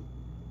you.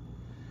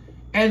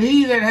 And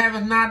he that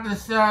haveth not the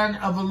Son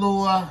of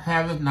Eloah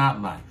haveth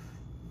not life.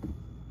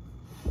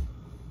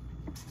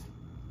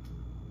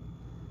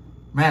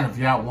 Man of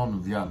Yah, woman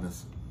of Yah,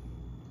 listen.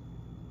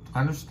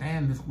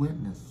 Understand this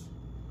witness.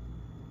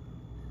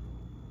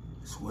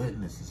 This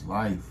witness is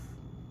life.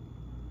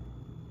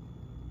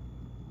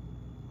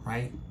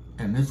 Right?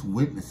 And this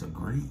witness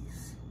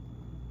agrees.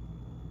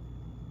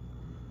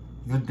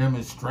 Your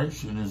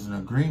demonstration is an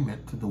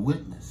agreement to the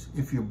witness.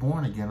 If you're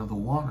born again of the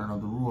water and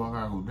of the Ruach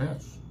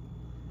Ha'Qodesh.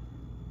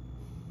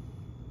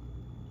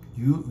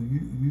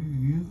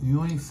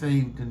 You ain't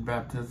saved in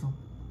baptism.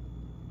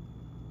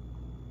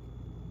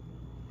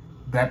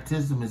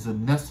 Baptism is a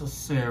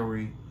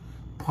necessary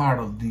part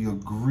of the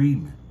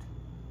agreement.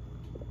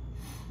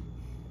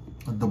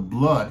 The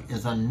blood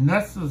is a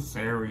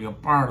necessary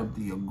part of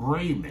the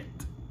agreement.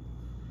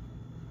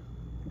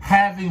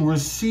 Having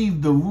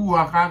received the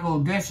Ruach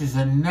Ha'Qodesh is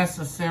a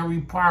necessary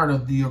part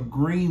of the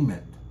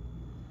agreement,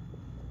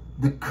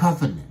 the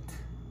covenant,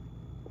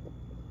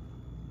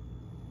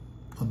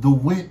 the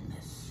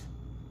witness.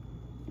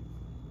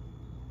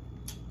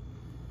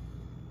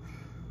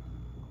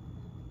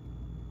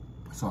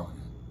 That's all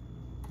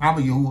I got.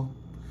 Abba Yahuwah,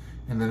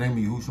 in the name of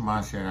Yahusha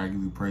Ha'Mashiach, I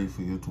give you praise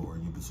for your Torah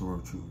and your Besorah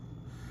of truth.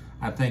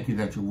 I thank you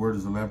that your word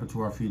is a lamp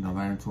unto our feet and a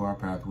light unto our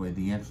pathway.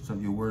 The entrance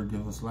of your word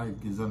gives us life,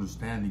 gives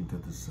understanding to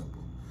the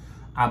simple.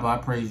 Abba, I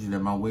praise you that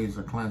my ways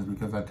are cleansed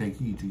because I take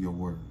heed to your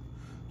word.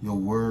 Your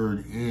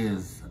word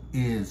is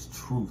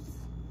truth.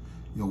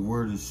 Your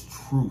word is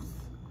truth.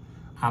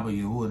 Abba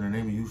Yahuwah, in the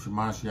name of Yahusha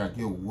Ha'Mashiach,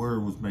 your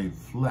word was made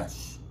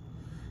flesh.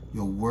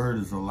 Your word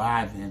is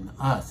alive in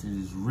us. It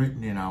is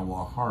written in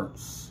our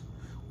hearts.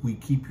 We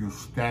keep your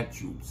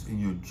statutes and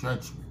your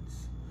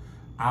judgments.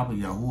 Abba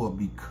Yahuwah,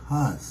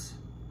 because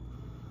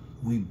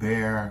we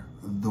bear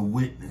the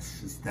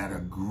witnesses that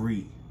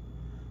agree.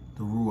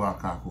 The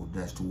Ruach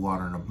Ha'Qodesh, the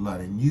water and the blood.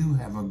 And you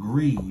have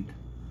agreed,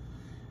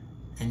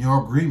 and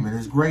your agreement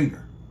is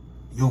greater.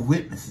 Your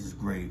witness is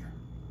greater.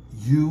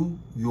 You,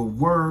 your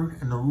word,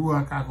 and the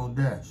Ruach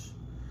Ha'Qodesh.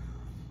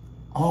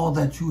 All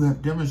that you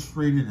have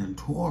demonstrated in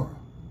Torah,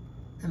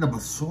 in the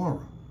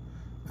Besorah,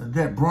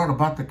 that brought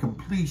about the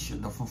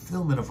completion, the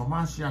fulfillment of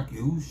Mashiach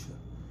Yahusha.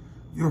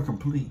 You're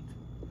complete.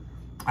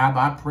 Abba,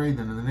 I pray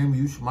that in the name of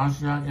Yahusha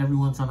Ha'Mashiach,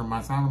 everyone's under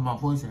my sound of my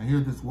voice and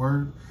hear this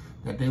word,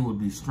 that they would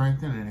be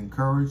strengthened and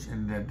encouraged,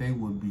 and that they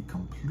would be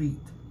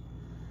complete.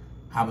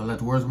 Abba, let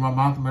the words of my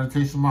mouth and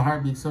meditation of my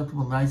heart be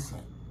acceptable in thy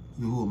sight.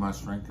 Yahuwah, my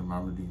strength and my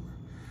redeemer.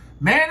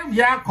 Man of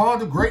Yah,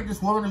 called to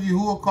greatness, woman of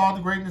Yahuwah, called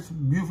to greatness,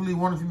 beautifully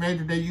wonderfully made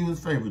today, you has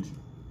favored you.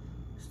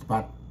 It's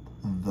about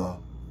the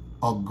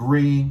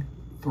agreeing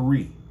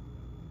three.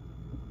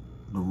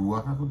 The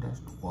Ruach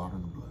Ha'Qodesh, the water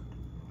and the blood.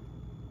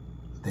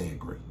 They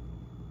agree.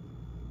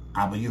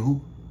 Abba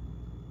Yahuwah.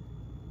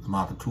 The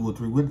mouth of 2 or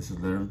 3 witnesses,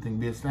 let everything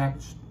be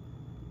established.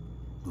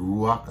 The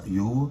Ruach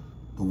Yahuwah,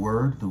 the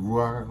word, the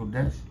Ruach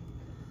Ha'Qodesh.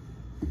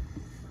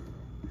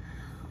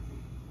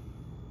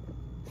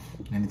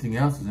 Anything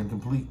else is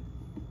incomplete.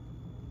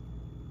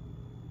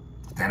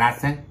 That I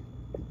say.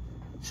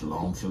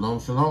 Shalom, shalom,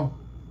 shalom.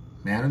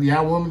 Man of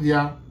Yah, woman of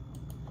Yah.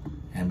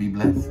 and be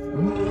blessed.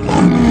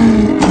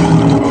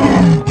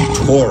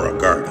 Torah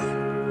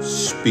Garden,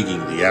 speaking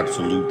the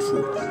absolute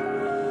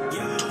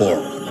truth.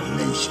 Torah.